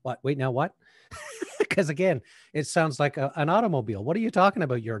 what, wait, now what? Because again, it sounds like an automobile. What are you talking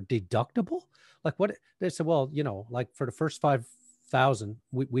about? Your deductible? Like, what? They said, well, you know, like for the first 5,000,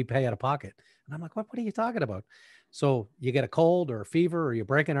 we pay out of pocket. And I'm like, what are you talking about? So you get a cold or a fever or you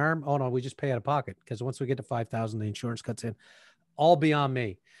break an arm. Oh no, we just pay out of pocket, because once we get to 5,000, the insurance cuts in. All beyond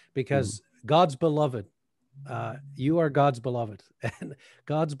me, because God's beloved, you are God's beloved, and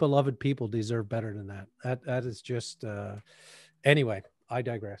God's beloved people deserve better than that. That is just, anyway, I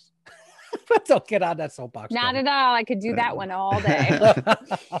digress. Don't get on that soapbox. Not at all. I could do that one all day.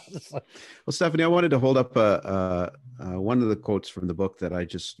 Well, Stephanie, I wanted to hold up one of the quotes from the book that I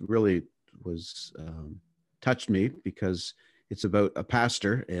just really was touched me, because it's about a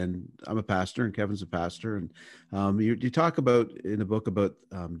pastor, and I'm a pastor, and Kevin's a pastor, and you talk about in the book about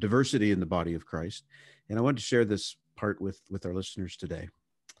diversity in the body of Christ, and I wanted to share this part with our listeners today.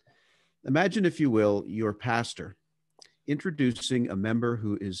 Imagine, if you will, your pastor introducing a member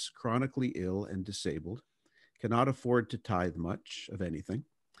who is chronically ill and disabled, cannot afford to tithe much of anything,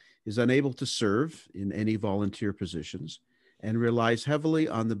 is unable to serve in any volunteer positions, and relies heavily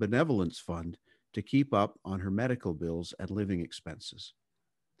on the benevolence fund to keep up on her medical bills and living expenses.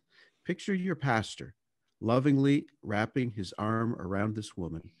 Picture your pastor lovingly wrapping his arm around this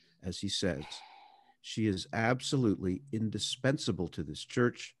woman as he says, "She is absolutely indispensable to this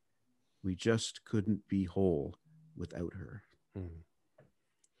church. We just couldn't be whole without her."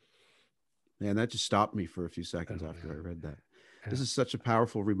 Man, that just stopped me for a few seconds after I read that. This is such a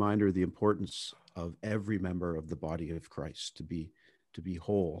powerful reminder of the importance of every member of the body of Christ to be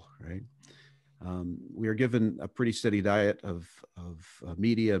whole, right? We are given a pretty steady diet of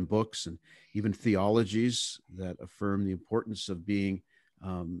media and books and even theologies that affirm the importance of being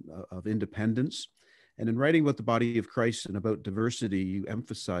of independence. And in writing about the body of Christ and about diversity, you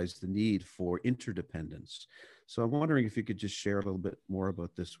emphasize the need for interdependence. So I'm wondering if you could just share a little bit more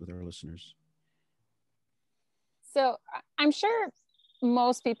about this with our listeners. So I'm sure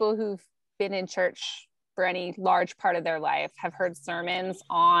most people who've been in church for any large part of their life have heard sermons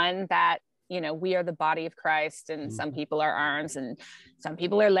on that, you know, we are the body of Christ, and some people are arms and some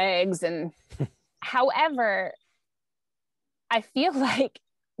people are legs. And however, I feel like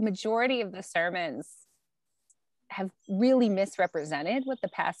majority of the sermons have really misrepresented what the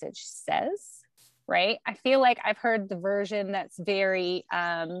passage says, right? I feel like I've heard the version that's very,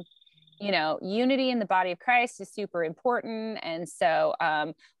 unity in the body of Christ is super important. And so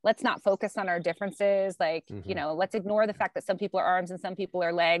let's not focus on our differences. Like, let's ignore the fact that some people are arms and some people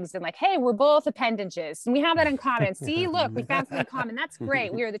are legs, and like, hey, we're both appendages and we have that in common. See, look, we found something in common. That's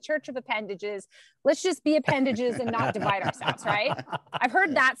great. We are the church of appendages. Let's just be appendages and not divide ourselves, right? I've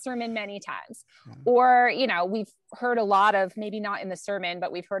heard that sermon many times. Or, we've heard a lot of, maybe not in the sermon,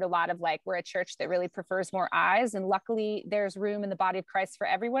 but we've heard a lot of like, we're a church that really prefers more eyes, and luckily there's room in the body of Christ for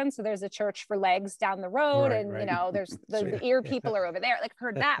everyone. So there's a church for legs down the road, there's the ear people are over there. Like,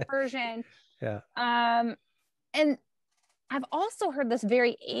 heard that version. And I've also heard this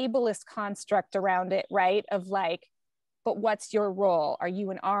very ableist construct around it, right? Of like, but what's your role? Are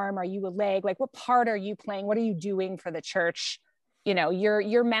you an arm? Are you a leg? Like, what part are you playing? What are you doing for the church?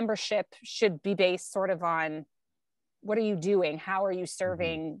 Your membership should be based sort of on, what are you doing? How are you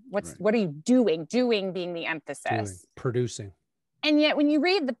serving? What are you doing? Doing being the emphasis. Producing. And yet when you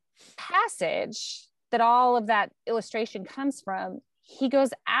read the passage that all of that illustration comes from, he goes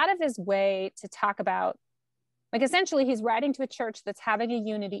out of his way to talk about, like, essentially he's writing to a church that's having a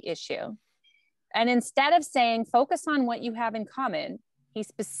unity issue. And instead of saying, focus on what you have in common, he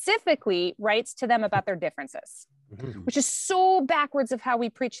specifically writes to them about their differences, which is so backwards of how we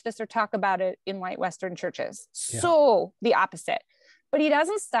preach this or talk about it in white Western churches. So the opposite. But he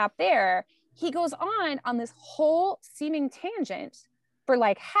doesn't stop there. He goes on this whole seeming tangent for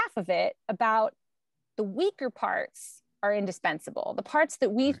like half of it about the weaker parts are indispensable. The parts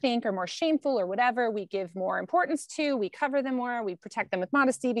that we think are more shameful or whatever, we give more importance to, we cover them more, we protect them with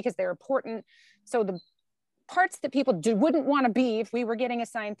modesty because they're important. So the parts that people wouldn't want to be if we were getting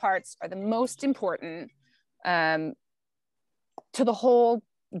assigned parts are the most important to the whole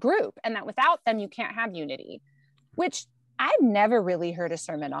group, and that without them, you can't have unity, which I've never really heard a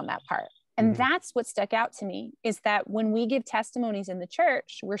sermon on that part. And that's what stuck out to me, is that when we give testimonies in the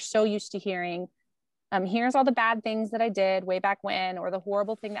church, we're so used to hearing, here's all the bad things that I did way back when, or the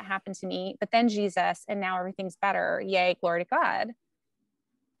horrible thing that happened to me, but then Jesus, and now everything's better. Yay, glory to God.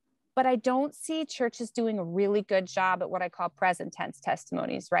 But I don't see churches doing a really good job at what I call present tense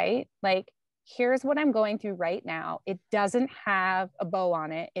testimonies, right? Like, here's what I'm going through right now. It doesn't have a bow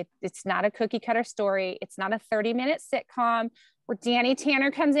on it. It's not a cookie cutter story. It's not a 30-minute sitcom where Danny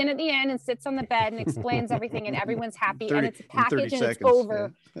Tanner comes in at the end and sits on the bed and explains everything and everyone's happy, and it's a package and it's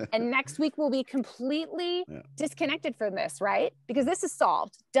over. Yeah. And next week we'll be completely disconnected from this, right? Because this is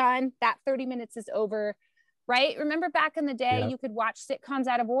solved, done. That 30 minutes is over, right? Remember back in the day, you could watch sitcoms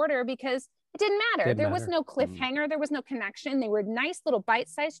out of order because it didn't matter. There was no cliffhanger. There was no connection. They were nice little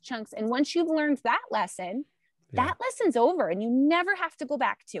bite-sized chunks. And once you've learned that lesson, that lesson's over and you never have to go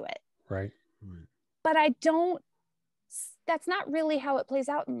back to it. Right. But that's not really how it plays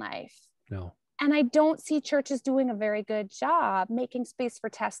out in life. No. And I don't see churches doing a very good job making space for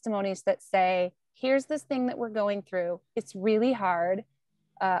testimonies that say, here's this thing that we're going through. It's really hard.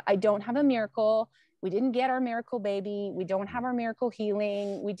 I don't have a miracle. We didn't get our miracle baby. We don't have our miracle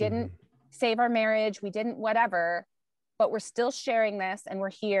healing. We didn't save our marriage. We didn't whatever, but we're still sharing this and we're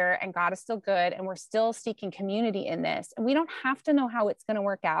here and God is still good and we're still seeking community in this. And we don't have to know how it's going to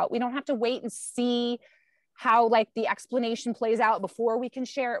work out. We don't have to wait and see how like the explanation plays out before we can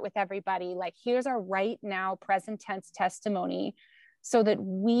share it with everybody. Like, here's our right now present tense testimony so that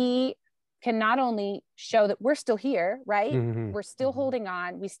we can not only show that we're still here, right? We're still holding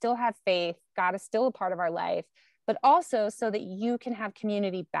on. We still have faith. God is still a part of our life, but also so that you can have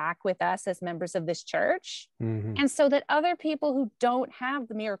community back with us as members of this church. And so that other people who don't have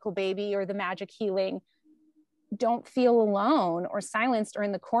the miracle baby or the magic healing don't feel alone or silenced or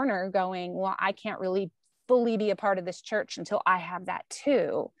in the corner going, well, I can't really fully be a part of this church until I have that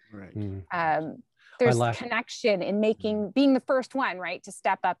too. Right. There's connection in being the first one, right? To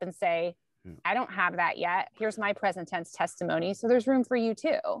step up and say, I don't have that yet. Here's my present tense testimony. So there's room for you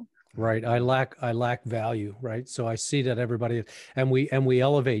too. Right. I lack value. Right. So I see that everybody, and we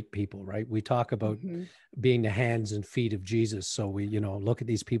elevate people, right? We talk about being the hands and feet of Jesus. So we, look at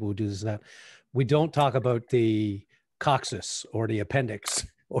these people who do this and that. We don't talk about the coccyx or the appendix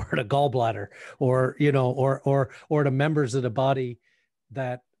or the gallbladder or, or the members of the body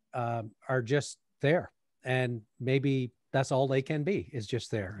that are just there. And maybe that's all they can be, is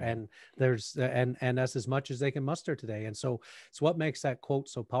just there. And and that's as much as they can muster today. And so it's what makes that quote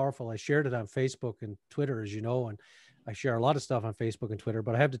so powerful. I shared it on Facebook and Twitter, as you know, and I share a lot of stuff on Facebook and Twitter,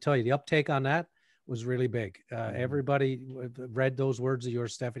 but I have to tell you, the uptake on that was really big. Everybody read those words of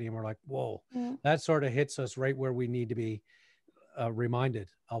yours, Stephanie, and we're like, whoa, that sort of hits us right where we need to be reminded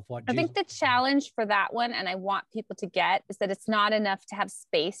of what I think the challenge for that one, and I want people to get, is that it's not enough to have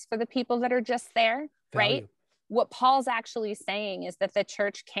space for the people that are just there, right? What Paul's actually saying is that the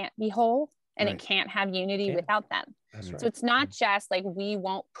church can't be whole and it can't have unity without them. That's right. So it's not just like, we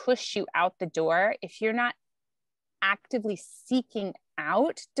won't push you out the door if you're not actively seeking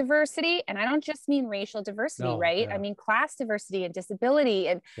out diversity. And I don't just mean racial diversity, right? I mean class diversity and disability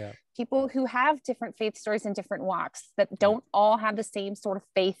and people who have different faith stories and different walks that don't all have the same sort of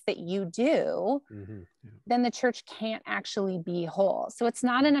faith that you do, then the church can't actually be whole. So it's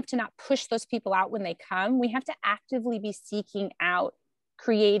not enough to not push those people out when they come. We have to actively be seeking out,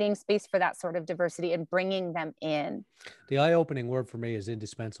 creating space for that sort of diversity and bringing them in. The eye-opening word for me is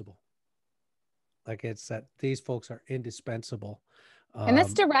indispensable. Like, it's that these folks are indispensable. And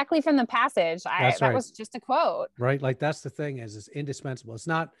that's directly from the passage. That was just a quote. Right. Like, that's the thing, is it's indispensable. It's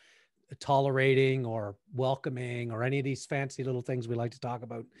not tolerating or welcoming or any of these fancy little things we like to talk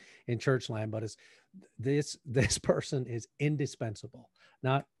about in church land, but it's this person is indispensable,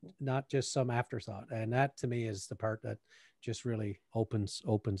 not just some afterthought. And that to me is the part that just really opens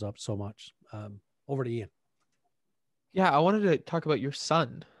up so much. Over to Iain. Yeah, I wanted to talk about your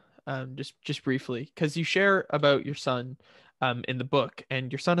son, just briefly, because you share about your son in the book,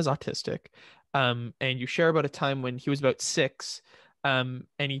 and your son is autistic, and you share about a time when he was about 6, and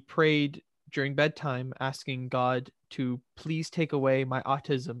he prayed during bedtime asking God to please take away my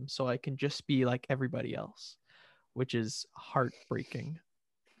autism so I can just be like everybody else, which is heartbreaking.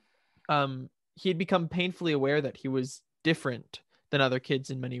 He had become painfully aware that he was different than other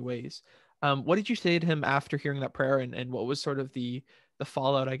kids in many ways. What did you say to him after hearing that prayer, and what was sort of the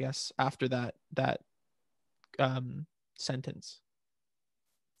fallout, I guess, after that sentence?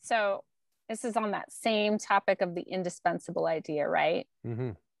 So this is on that same topic of the indispensable idea, right?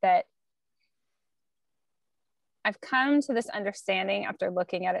 Mm-hmm. That I've come to this understanding after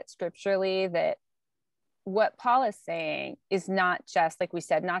looking at it scripturally that what Paul is saying is not just, like we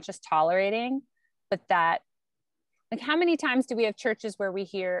said, not just tolerating, but that, like, how many times do we have churches where we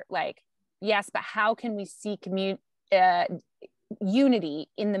hear like, yes, but how can we seek unity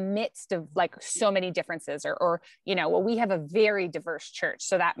in the midst of like so many differences, or, you know, well, we have a very diverse church,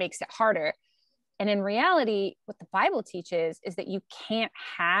 so that makes it harder. And in reality, what the Bible teaches is that you can't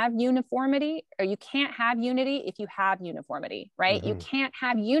have uniformity, or you can't have unity if you have uniformity, right? Mm-hmm. You can't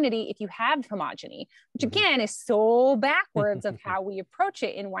have unity if you have homogeny, which Mm-hmm. again is so backwards of how we approach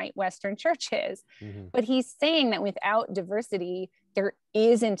it in white Western churches. Mm-hmm. But he's saying that without diversity, there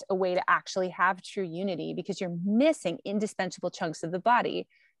isn't a way to actually have true unity, because you're missing indispensable chunks of the body.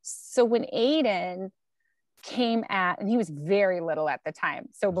 So when Aiden came at, and he was very little at the time,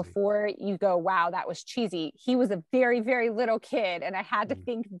 so before you go, wow, that was cheesy, he was a very, very little kid, and I had to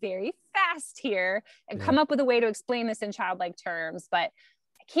think very fast here and come up with a way to explain this in childlike terms. But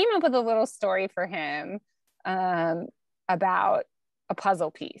I came up with a little story for him about a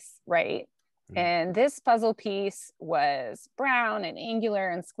puzzle piece, right? And this puzzle piece was brown and angular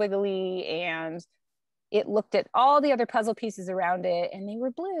and squiggly, and it looked at all the other puzzle pieces around it, and they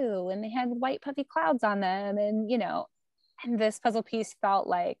were blue and they had white puffy clouds on them. And, you know, and this puzzle piece felt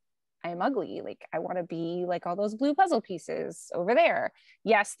like, I'm ugly. Like, I want to be like all those blue puzzle pieces over there.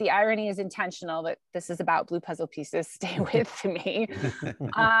 Yes, the irony is intentional, but this is about blue puzzle pieces. Stay with me.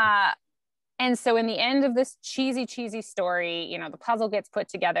 And so in the end of this cheesy story, you know, the puzzle gets put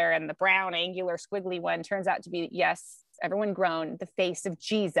together, and the brown, angular, squiggly one turns out to be, yes, everyone groaned, the face of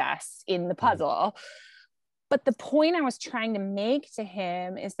Jesus in the puzzle. But the point I was trying to make to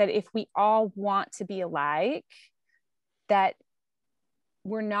him is that if we all want to be alike, that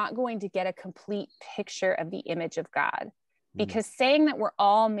we're not going to get a complete picture of the image of God. Because saying that we're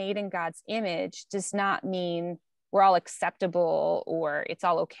all made in God's image does not mean we're all acceptable or it's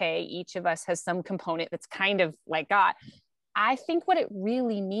all okay. Each of us has some component that's kind of like God. I think what it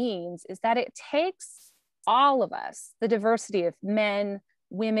really means is that it takes all of us, the diversity of men,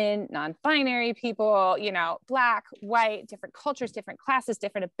 women, non-binary people, you know, Black, white, different cultures, different classes,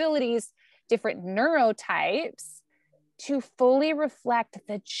 different abilities, different neurotypes, to fully reflect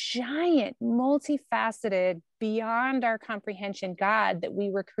the giant, multifaceted, beyond our comprehension God that we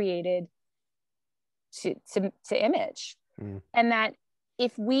were created to image. And that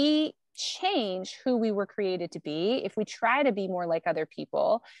if we change who we were created to be, if we try to be more like other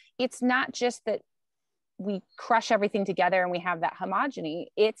people, it's not just that we crush everything together and we have that homogeny.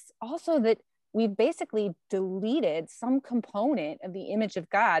 It's also that we've basically deleted some component of the image of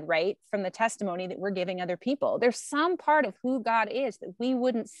God, right, from the testimony that we're giving other people. There's some part of who God is that we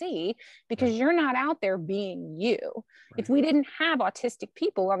wouldn't see because you're not out there being you. If we didn't have autistic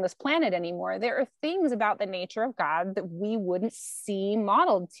people on this planet anymore, there are things about the nature of God that we wouldn't see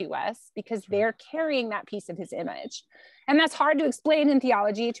modeled to us because they're carrying that piece of his image. And that's hard to explain in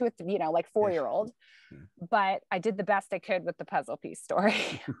theology to a, you know, like 4-year-old. But I did the best I could with the puzzle piece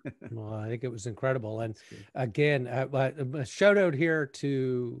story. Well, I think it was incredible. And again, a shout out here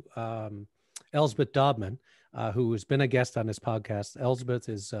to Elsbeth Dobman, who has been a guest on this podcast. Elsbeth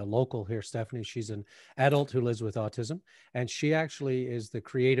is local here, Stephanie. She's an adult who lives with autism, and she actually is the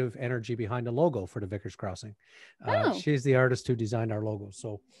creative energy behind the logo for the Vickers Crossing. She's the artist who designed our logo.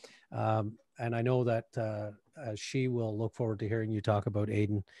 So, and I know that she will look forward to hearing you talk about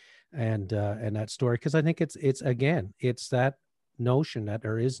Aiden and that story, because I think it's that notion that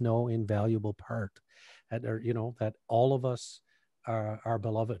there is no invaluable part, that there, you know, that all of us are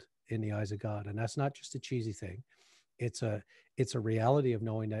beloved in the eyes of God. And that's not just a cheesy thing. It's a reality of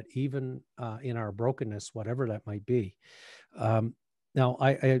knowing that even in our brokenness, whatever that might be. Now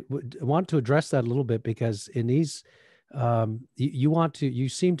I want to address that a little bit, because in these you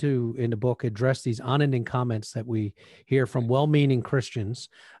seem to in the book address these unending comments that we hear from well-meaning Christians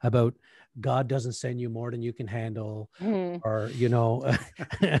about God doesn't send you more than you can handle, or, you know,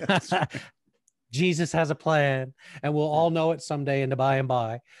 Jesus has a plan and we'll all know it someday in the by and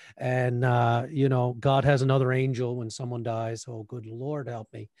by. And, you know, God has another angel when someone dies. Oh, good Lord, help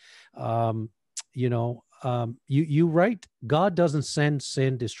me. You know, you write, God doesn't send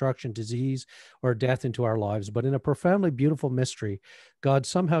sin, destruction, disease, or death into our lives, but in a profoundly beautiful mystery, God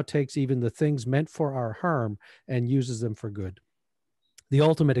somehow takes even the things meant for our harm and uses them for good. the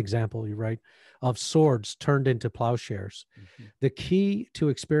ultimate example, you're right, of swords turned into plowshares. Mhm. The key to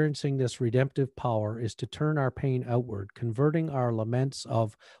experiencing this redemptive power is to turn our pain outward, converting our laments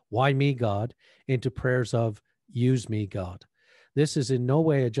of "Why me, God?" into prayers of "Use me, God." This is in no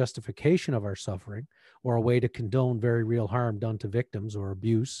way a justification of our suffering or a way to condone very real harm done to victims or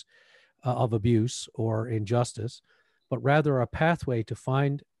abuse or injustice, but rather a pathway to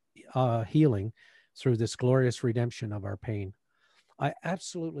find healing through this glorious redemption of our pain. I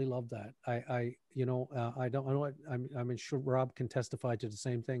absolutely love that. I don't know. I'm sure Rob can testify to the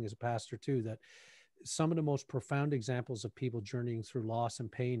same thing as a pastor too, that some of the most profound examples of people journeying through loss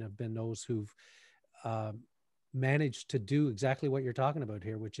and pain have been those who've managed to do exactly what you're talking about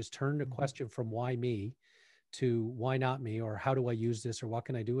here, which is turn the question from why me to why not me, or how do I use this, or what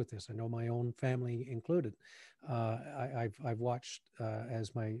can I do with this? I know my own family included. I've watched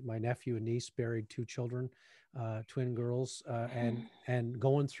as my nephew and niece buried 2 children, twin girls, and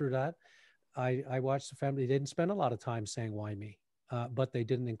going through that, I watched the family. They didn't spend a lot of time saying why me, but they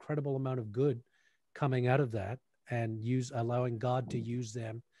did an incredible amount of good coming out of that, and allowing God to use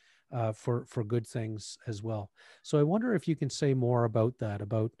them for good things as well. So I wonder if you can say more about that,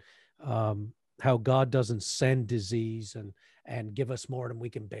 about how God doesn't send disease and give us more than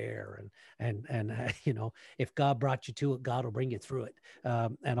we can bear, and if God brought you to it, God will bring you through it,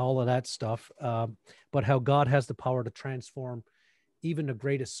 and all of that stuff. But how God has the power to transform even the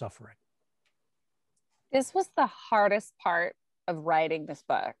greatest suffering. This was the hardest part of writing this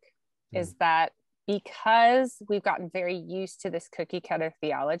book, is that because we've gotten very used to this cookie cutter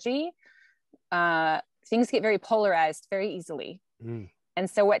theology, things get very polarized very easily. And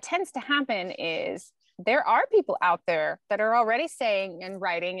so what tends to happen is there are people out there that are already saying and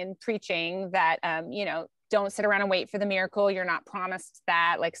writing and preaching that, don't sit around and wait for the miracle. You're not promised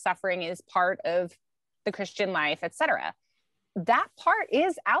that, like, suffering is part of the Christian life, etc. That part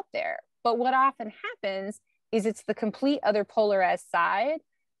is out there. But what often happens is it's the complete other polarized side,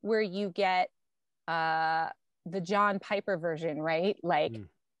 where you get the John Piper version, right? Like,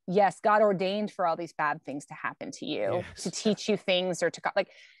 yes, God ordained for all these bad things to happen to you, to teach you things, or to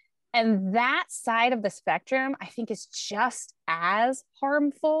and that side of the spectrum, I think, is just as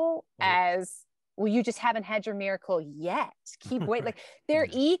harmful as, well, you just haven't had your miracle yet. Keep waiting. Like, they're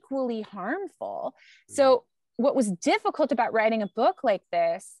equally harmful. So what was difficult about writing a book like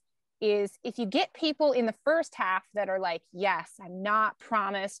this is if you get people in the first half that are like, yes, I'm not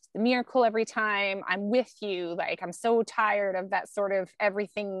promised the miracle every time, I'm with you, like, I'm so tired of that sort of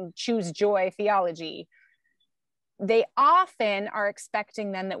everything choose joy theology, they often are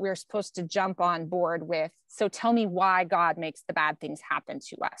expecting then that we're supposed to jump on board with, so tell me why God makes the bad things happen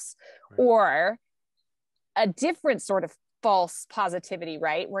to us. Or a different sort of false positivity,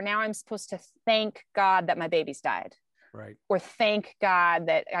 right? Where now I'm supposed to thank God that my baby's died. Right. Or thank God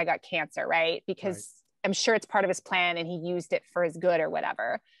that I got cancer, right? Because I'm sure it's part of his plan and he used it for his good or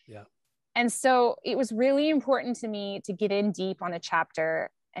whatever. Yeah. And so it was really important to me to get in deep on a chapter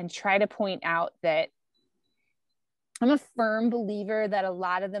and try to point out that I'm a firm believer that a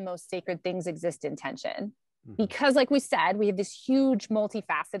lot of the most sacred things exist in tension. Because, like we said, we have this huge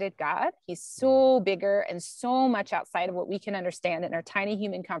multifaceted God. He's so bigger and so much outside of what we can understand in our tiny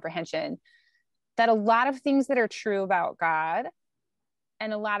human comprehension, that a lot of things that are true about God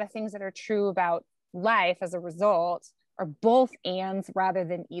and a lot of things that are true about life as a result are both ands rather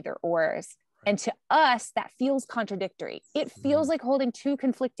than either ors. And to us, that feels contradictory. It feels like holding 2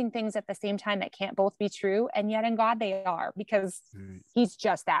 conflicting things at the same time that can't both be true. And yet in God, they are, because he's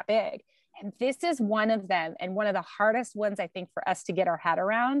just that big. And this is one of them. And one of the hardest ones, I think, for us to get our head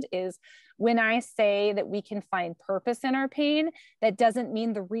around is when I say that we can find purpose in our pain, that doesn't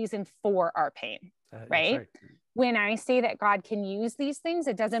mean the reason for our pain, right? When I say that God can use these things,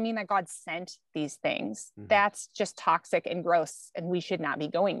 it doesn't mean that God sent these things. That's just toxic and gross, and we should not be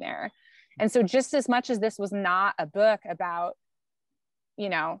going there. And so just as much as this was not a book about,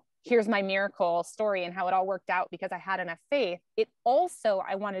 here's my miracle story and how it all worked out because I had enough faith, it also,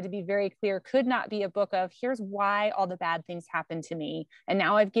 I wanted to be very clear, could not be a book of, here's why all the bad things happened to me, and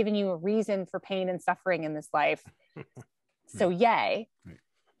now I've given you a reason for pain and suffering in this life. So yay.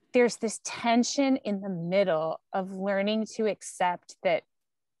 There's this tension in the middle of learning to accept that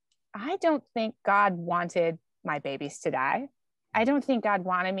I don't think God wanted my babies to die. I don't think God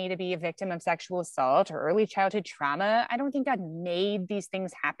wanted me to be a victim of sexual assault or early childhood trauma. I don't think God made these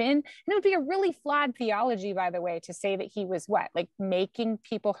things happen. And it would be a really flawed theology, by the way, to say that he was making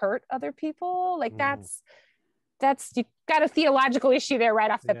people hurt other people. Like that's, you got a theological issue there right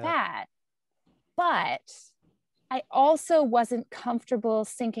off the bat. But I also wasn't comfortable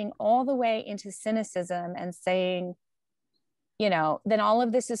sinking all the way into cynicism and saying, then all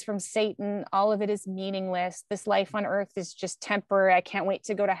of this is from Satan. All of it is meaningless. This life on earth is just temporary. I can't wait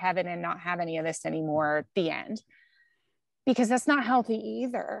to go to heaven and not have any of this anymore. The end. Because that's not healthy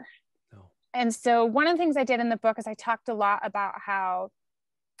either. No. And so one of the things I did in the book is I talked a lot about how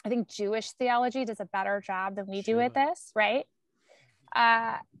I think Jewish theology does a better job than we do at this, right?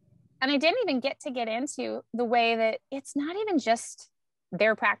 And I didn't even get into the way that it's not even just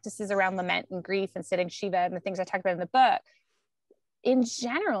their practices around lament and grief and sitting Shiva and the things I talked about in the book. In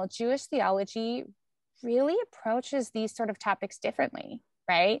general, Jewish theology really approaches these sort of topics differently,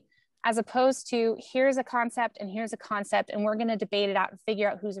 right? As opposed to here's a concept and here's a concept, and we're going to debate it out and figure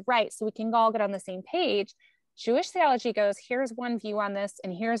out who's right so we can all get on the same page. Jewish theology goes, here's one view on this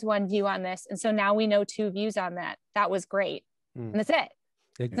and here's one view on this. And so now we know two views on that. That was great. And that's it.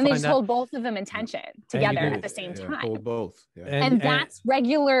 And they just hold both of them in tension together at the same time. Hold both. Yeah. And that's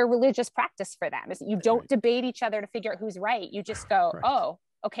regular religious practice for them, is that you don't debate each other to figure out who's right. You just go, oh,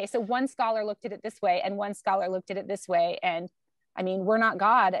 okay, so one scholar looked at it this way and one scholar looked at it this way. And I mean, we're not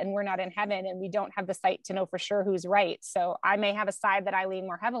God and we're not in heaven and we don't have the sight to know for sure who's right. So I may have a side that I lean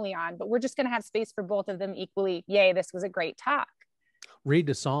more heavily on, but we're just going to have space for both of them equally. Yay, this was a great talk. Read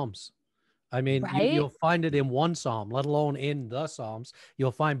the Psalms. I mean, you'll find it in one psalm, let alone in the Psalms.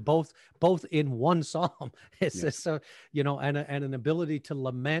 You'll find both in one psalm. It's just so, and an ability to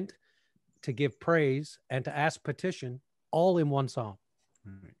lament, to give praise, and to ask petition, all in one psalm.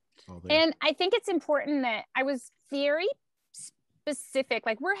 And I think it's important that I was very specific.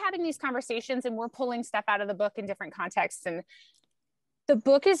 Like, we're having these conversations and we're pulling stuff out of the book in different contexts. And the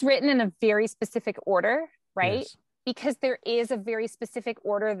book is written in a very specific order, right? Yes. Because there is a very specific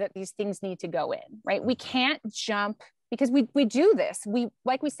order that these things need to go in, right? We can't jump, because we do this.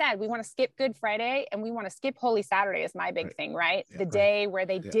 Like we said, we want to skip Good Friday and we want to skip Holy Saturday is my big thing, right? The day where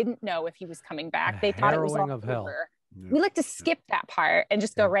they didn't know if he was coming back. They thought it was all over. We like to skip that part and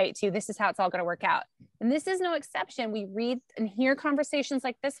just go right to, this is how it's all going to work out. And this is no exception. We read and hear conversations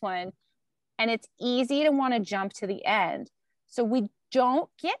like this one, and it's easy to want to jump to the end. So we don't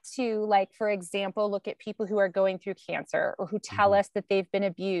get to, like, for example, look at people who are going through cancer or who tell us that they've been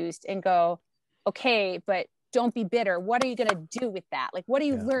abused and go, okay, but don't be bitter. What are you going to do with that? Like, what are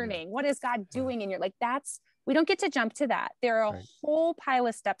you learning? What is God doing in your, like, we don't get to jump to that. There are a whole pile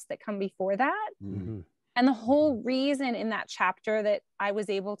of steps that come before that. And the whole reason in that chapter that I was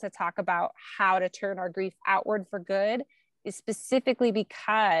able to talk about how to turn our grief outward for good is specifically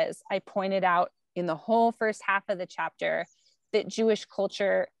because I pointed out in the whole first half of the chapter that Jewish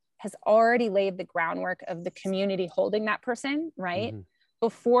culture has already laid the groundwork of the community holding that person, right?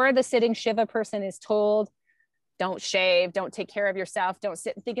 Before the sitting Shiva person is told, don't shave, don't take care of yourself, don't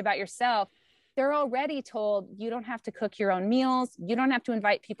sit and think about yourself, they're already told, you don't have to cook your own meals, you don't have to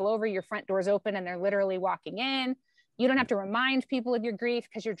invite people over, your front door's open and they're literally walking in. You don't have to remind people of your grief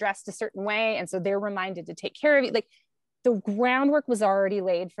because you're dressed a certain way, and so they're reminded to take care of you. Like, the groundwork was already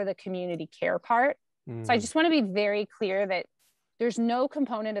laid for the community care part. So I just want to be very clear that there's no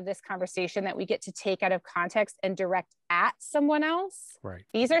component of this conversation that we get to take out of context and direct at someone else. Right.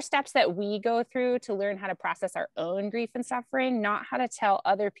 These are steps that we go through to learn how to process our own grief and suffering, not how to tell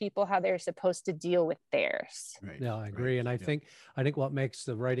other people how they're supposed to deal with theirs. Right. Yeah, I agree. And I think what makes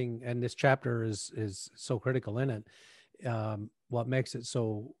the writing, and this chapter is so critical in it, what makes it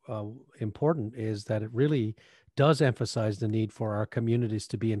so important is that it really does emphasize the need for our communities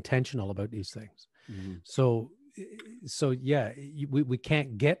to be intentional about these things. So yeah, we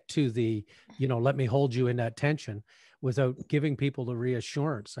can't get to the, let me hold you in that tension without giving people the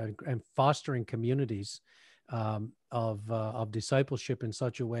reassurance and fostering communities of discipleship in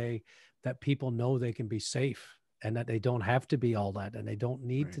such a way that people know they can be safe and that they don't have to be all that, and they don't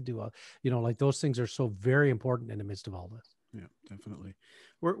need to do like those things are so very important in the midst of all this. Yeah, definitely.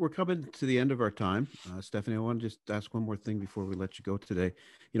 We're coming to the end of our time. Stephanie, I want to just ask one more thing before we let you go today.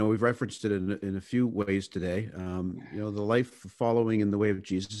 We've referenced it in a few ways today. The life following in the way of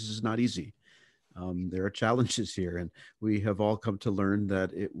Jesus is not easy. There are challenges here, and we have all come to learn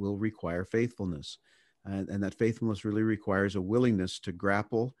that it will require faithfulness. And that faithfulness really requires a willingness to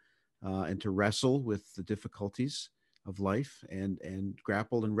grapple and to wrestle with the difficulties of life and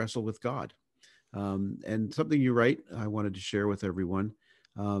grapple and wrestle with God. And something you write, I wanted to share with everyone.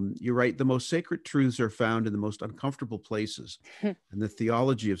 You write, the most sacred truths are found in the most uncomfortable places, and the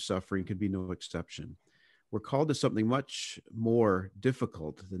theology of suffering can be no exception. We're called to something much more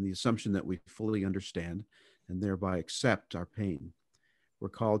difficult than the assumption that we fully understand and thereby accept our pain. We're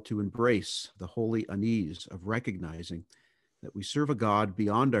called to embrace the holy unease of recognizing that we serve a God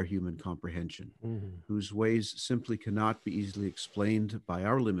beyond our human comprehension, whose ways simply cannot be easily explained by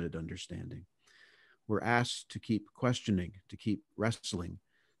our limited understanding. we're asked to keep questioning, to keep wrestling,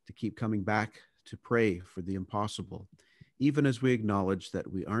 to keep coming back to pray for the impossible, even as we acknowledge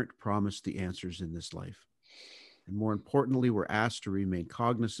that we aren't promised the answers in this life. And more importantly, we're asked to remain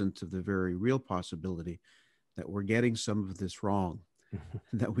cognizant of the very real possibility that we're getting some of this wrong,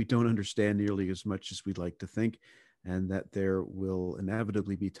 that we don't understand nearly as much as we'd like to think, and that there will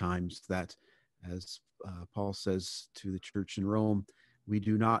inevitably be times that, as Paul says to the church in Rome, we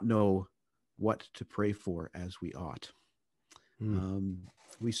do not know what to pray for as we ought.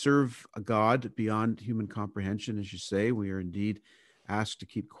 We serve a God beyond human comprehension, as you say. We are indeed asked to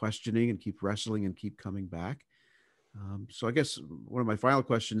keep questioning and keep wrestling and keep coming back. So I guess one of my final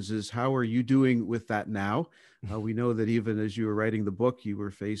questions is, how are you doing with that now? We know that even as you were writing the book, you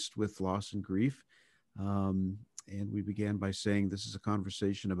were faced with loss and grief. And we began by saying this is a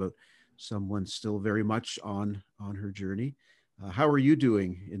conversation about someone still very much on her journey. How are you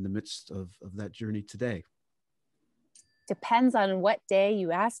doing in the midst of that journey today? Depends on what day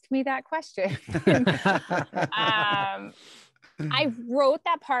you asked me that question. I wrote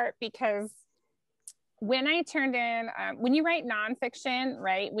that part because when I turned in, when you write nonfiction,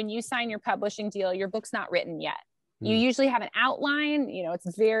 right, when you sign your publishing deal, your book's not written yet. You usually have an outline,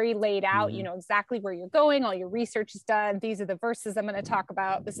 it's very laid out, you know exactly where you're going, all your research is done. These are the verses I'm going to talk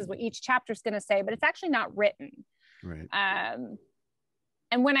about. This is what each chapter is going to say, but it's actually not written. Right.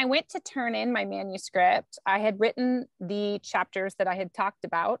 And when I went to turn in my manuscript, I had written the chapters that I had talked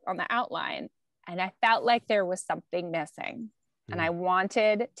about on the outline, and I felt like there was something missing, and I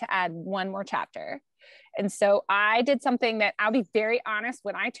wanted to add one more chapter. And so I did something that, I'll be very honest,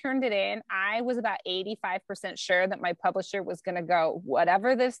 when I turned it in, I was about 85% sure that my publisher was going to go,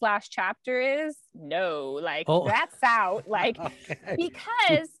 whatever this last chapter is, no, that's out.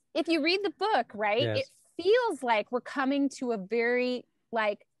 Because if you read the book, right, it feels like we're coming to a very,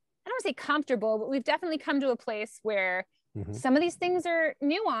 I don't want to say comfortable, but we've definitely come to a place where some of these things are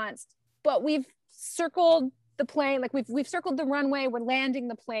nuanced, but we've circled the plane, we've circled the runway, we're landing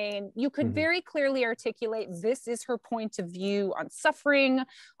the plane. You could very clearly articulate, this is her point of view on suffering,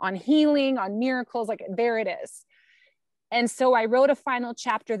 on healing, on miracles, there it is. And so I wrote a final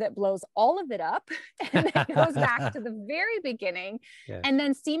chapter that blows all of it up and then goes back to the very beginning and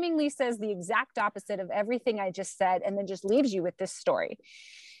then seemingly says the exact opposite of everything I just said, and then just leaves you with this story.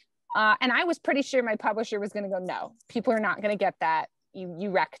 And I was pretty sure my publisher was going to go, no, people are not going to get that. You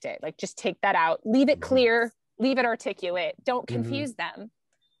wrecked it. Just take that out, leave it clear, leave it articulate, don't confuse them.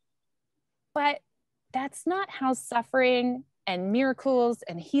 But that's not how suffering and miracles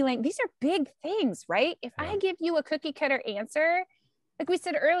and healing, these are big things, right? If I give you a cookie cutter answer, like we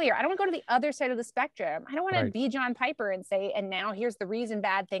said earlier, I don't want to go to the other side of the spectrum. I don't want to be John Piper and say, and now here's the reason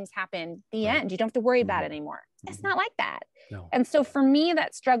bad things happen, the end. You don't have to worry about it anymore. It's not like that. No. And so for me,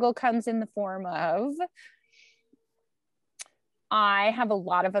 that struggle comes in the form of, I have a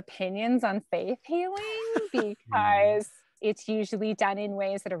lot of opinions on faith healing because it's usually done in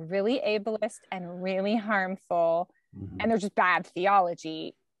ways that are really ableist and really harmful. And they're just bad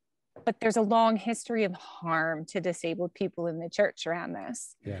theology. But there's a long history of harm to disabled people in the church around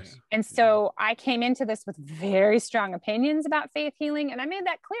this. Yes. And so I came into this with very strong opinions about faith healing. And I made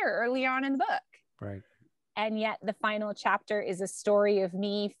that clear early on in the book. Right. And yet the final chapter is a story of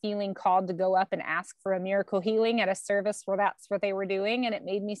me feeling called to go up and ask for a miracle healing at a service where that's what they were doing. And it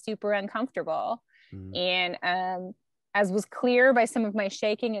made me super uncomfortable. And as was clear by some of my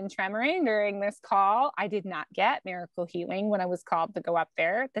shaking and tremoring during this call, I did not get miracle healing when I was called to go up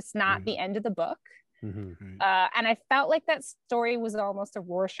there. That's not the end of the book. And I felt like that story was almost a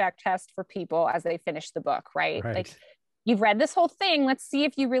Rorschach test for people as they finished the book, right? Like, you've read this whole thing. Let's see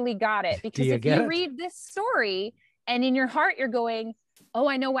if you really got it. Because if you read this story and in your heart, you're going, oh,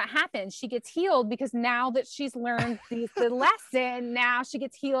 I know what happened. She gets healed because now that she's learned the lesson, now she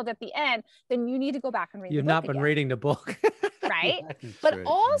gets healed at the end. Then you need to go back and read the book. You've not been reading the book. Right? But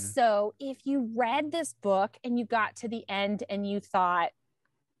also, if you read this book and you got to the end and you thought,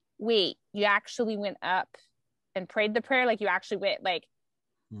 wait, you actually went up and prayed the prayer, you actually went,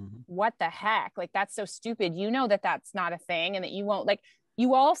 what the heck? That's so stupid. You know that that's not a thing and that you won't,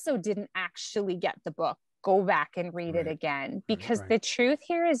 you also didn't actually get the book. Go back and read it again, because the truth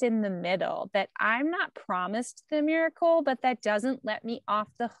here is in the middle, that I'm not promised the miracle, but that doesn't let me off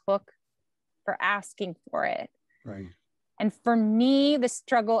the hook for asking for it. Right. And for me, the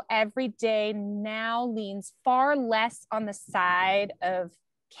struggle every day now leans far less on the side of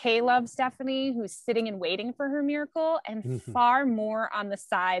Caleb Stephanie, who's sitting and waiting for her miracle, and far more on the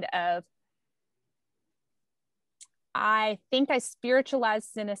side of, I think I spiritualized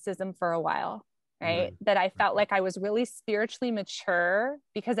cynicism for a while. right? That I felt like I was really spiritually mature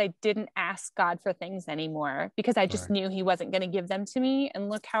because I didn't ask God for things anymore, because I just knew he wasn't going to give them to me. And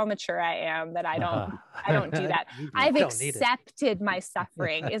look how mature I am that I don't do that. I've accepted my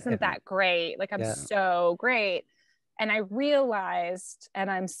suffering. Isn't that great? Like, I'm so great. And I realized, and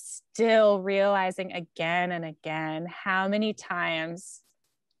I'm still realizing again and again, how many times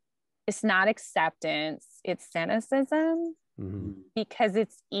it's not acceptance, it's cynicism. Because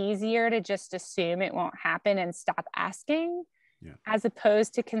it's easier to just assume it won't happen and stop asking, as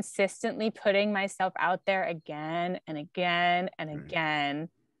opposed to consistently putting myself out there again and again and again.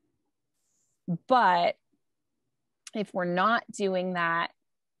 But if we're not doing that,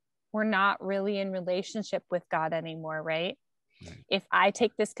 we're not really in relationship with God anymore, right? If I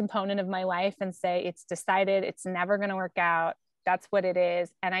take this component of my life and say, it's decided, it's never going to work out, that's what it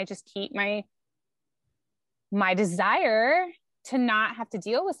is, and I just keep my desire to not have to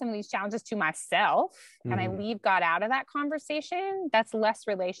deal with some of these challenges to myself, and I leave God out of that conversation, that's less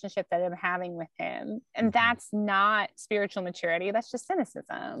relationship that I'm having with him. And that's not spiritual maturity. That's just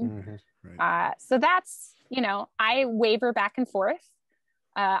cynicism. So that's, I waver back and forth.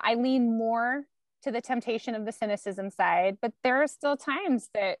 I lean more to the temptation of the cynicism side, but there are still times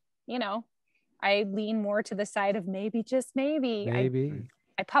that, I lean more to the side of maybe, just maybe.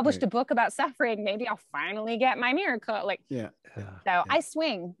 I published a book about suffering. Maybe I'll finally get my miracle. So I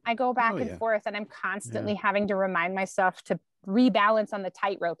swing, I go back and forth, and I'm constantly having to remind myself to rebalance on the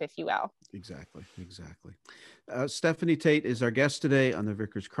tightrope, if you will. Exactly. Stephanie Tait is our guest today on the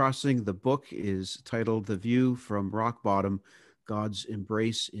Vicar's Crossing. The book is titled The View from Rock Bottom, God's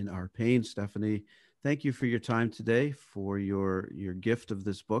Embrace in Our Pain. Stephanie, thank you for your time today, for your gift of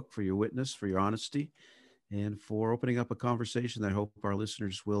this book, for your witness, for your honesty, and for opening up a conversation that I hope our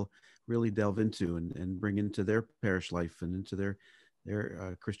listeners will really delve into and bring into their parish life and into their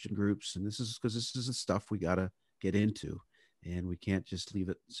Christian groups. And this is because this is the stuff we got to get into, and we can't just leave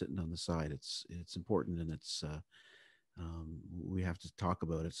it sitting on the side. It's important, and it's we have to talk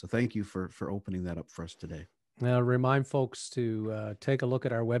about it. So thank you for opening that up for us today. Now, remind folks to take a look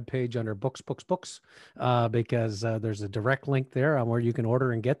at our webpage under books, because there's a direct link there on where you can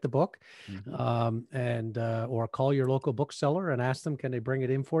order and get the book, or call your local bookseller and ask them, can they bring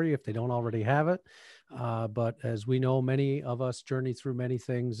it in for you if they don't already have it? But as we know, many of us journey through many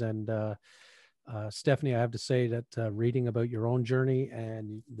things. And Stephanie, I have to say that reading about your own journey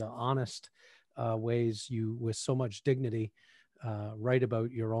and the honest ways you, with so much dignity, write about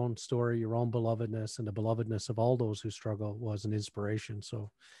your own story, your own belovedness, and the belovedness of all those who struggle was an inspiration.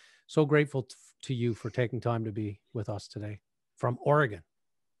 So grateful to you for taking time to be with us today from Oregon.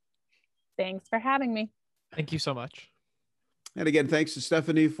 Thanks for having me. Thank you so much. And again, thanks to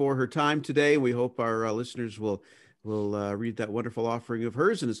Stephanie for her time today. We hope our listeners will read that wonderful offering of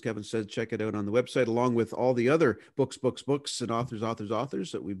hers. And as Kevin said, check it out on the website, along with all the other books and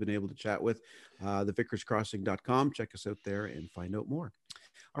authors that we've been able to chat with. thevicarscrossing.com. Check us out there and find out more.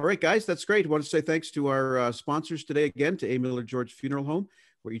 All right, guys, that's great. I want to say thanks to our sponsors today again, to A. Miller George Funeral Home,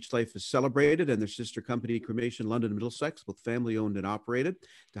 where each life is celebrated, and their sister company, Cremation London and Middlesex, both family owned and operated.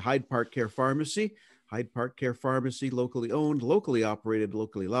 To Hyde Park Care Pharmacy, locally owned, locally operated,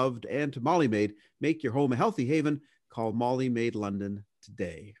 locally loved. And to Molly Maid, make your home a healthy haven. Call Molly Maid London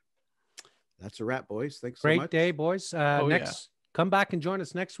today. That's a wrap, boys. Thanks so much. Great day, boys. Come back and join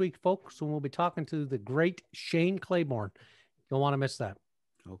us next week, folks, when we'll be talking to the great Shane Claiborne. Don't want to miss that.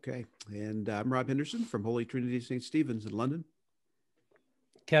 Okay. And I'm Rob Henderson from Holy Trinity St. Stephen's in London.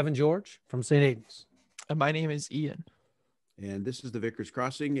 Kevin George from St. Aidan's. And my name is Iain. And this is the Vicar's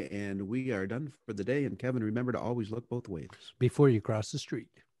Crossing, and we are done for the day. And Kevin, remember to always look both ways before you cross the street.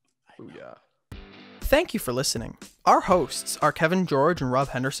 Oh, yeah. Thank you for listening. Our hosts are Kevin George and Rob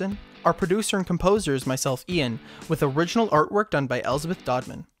Henderson. Our producer and composer is myself, Iain, with original artwork done by Elizabeth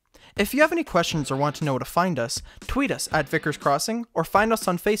Dodman. If you have any questions or want to know where to find us, tweet us at Vicar's Crossing or find us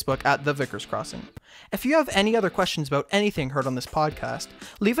on Facebook at The Vicar's Crossing. If you have any other questions about anything heard on this podcast,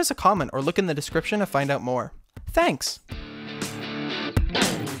 leave us a comment or look in the description to find out more. Thanks!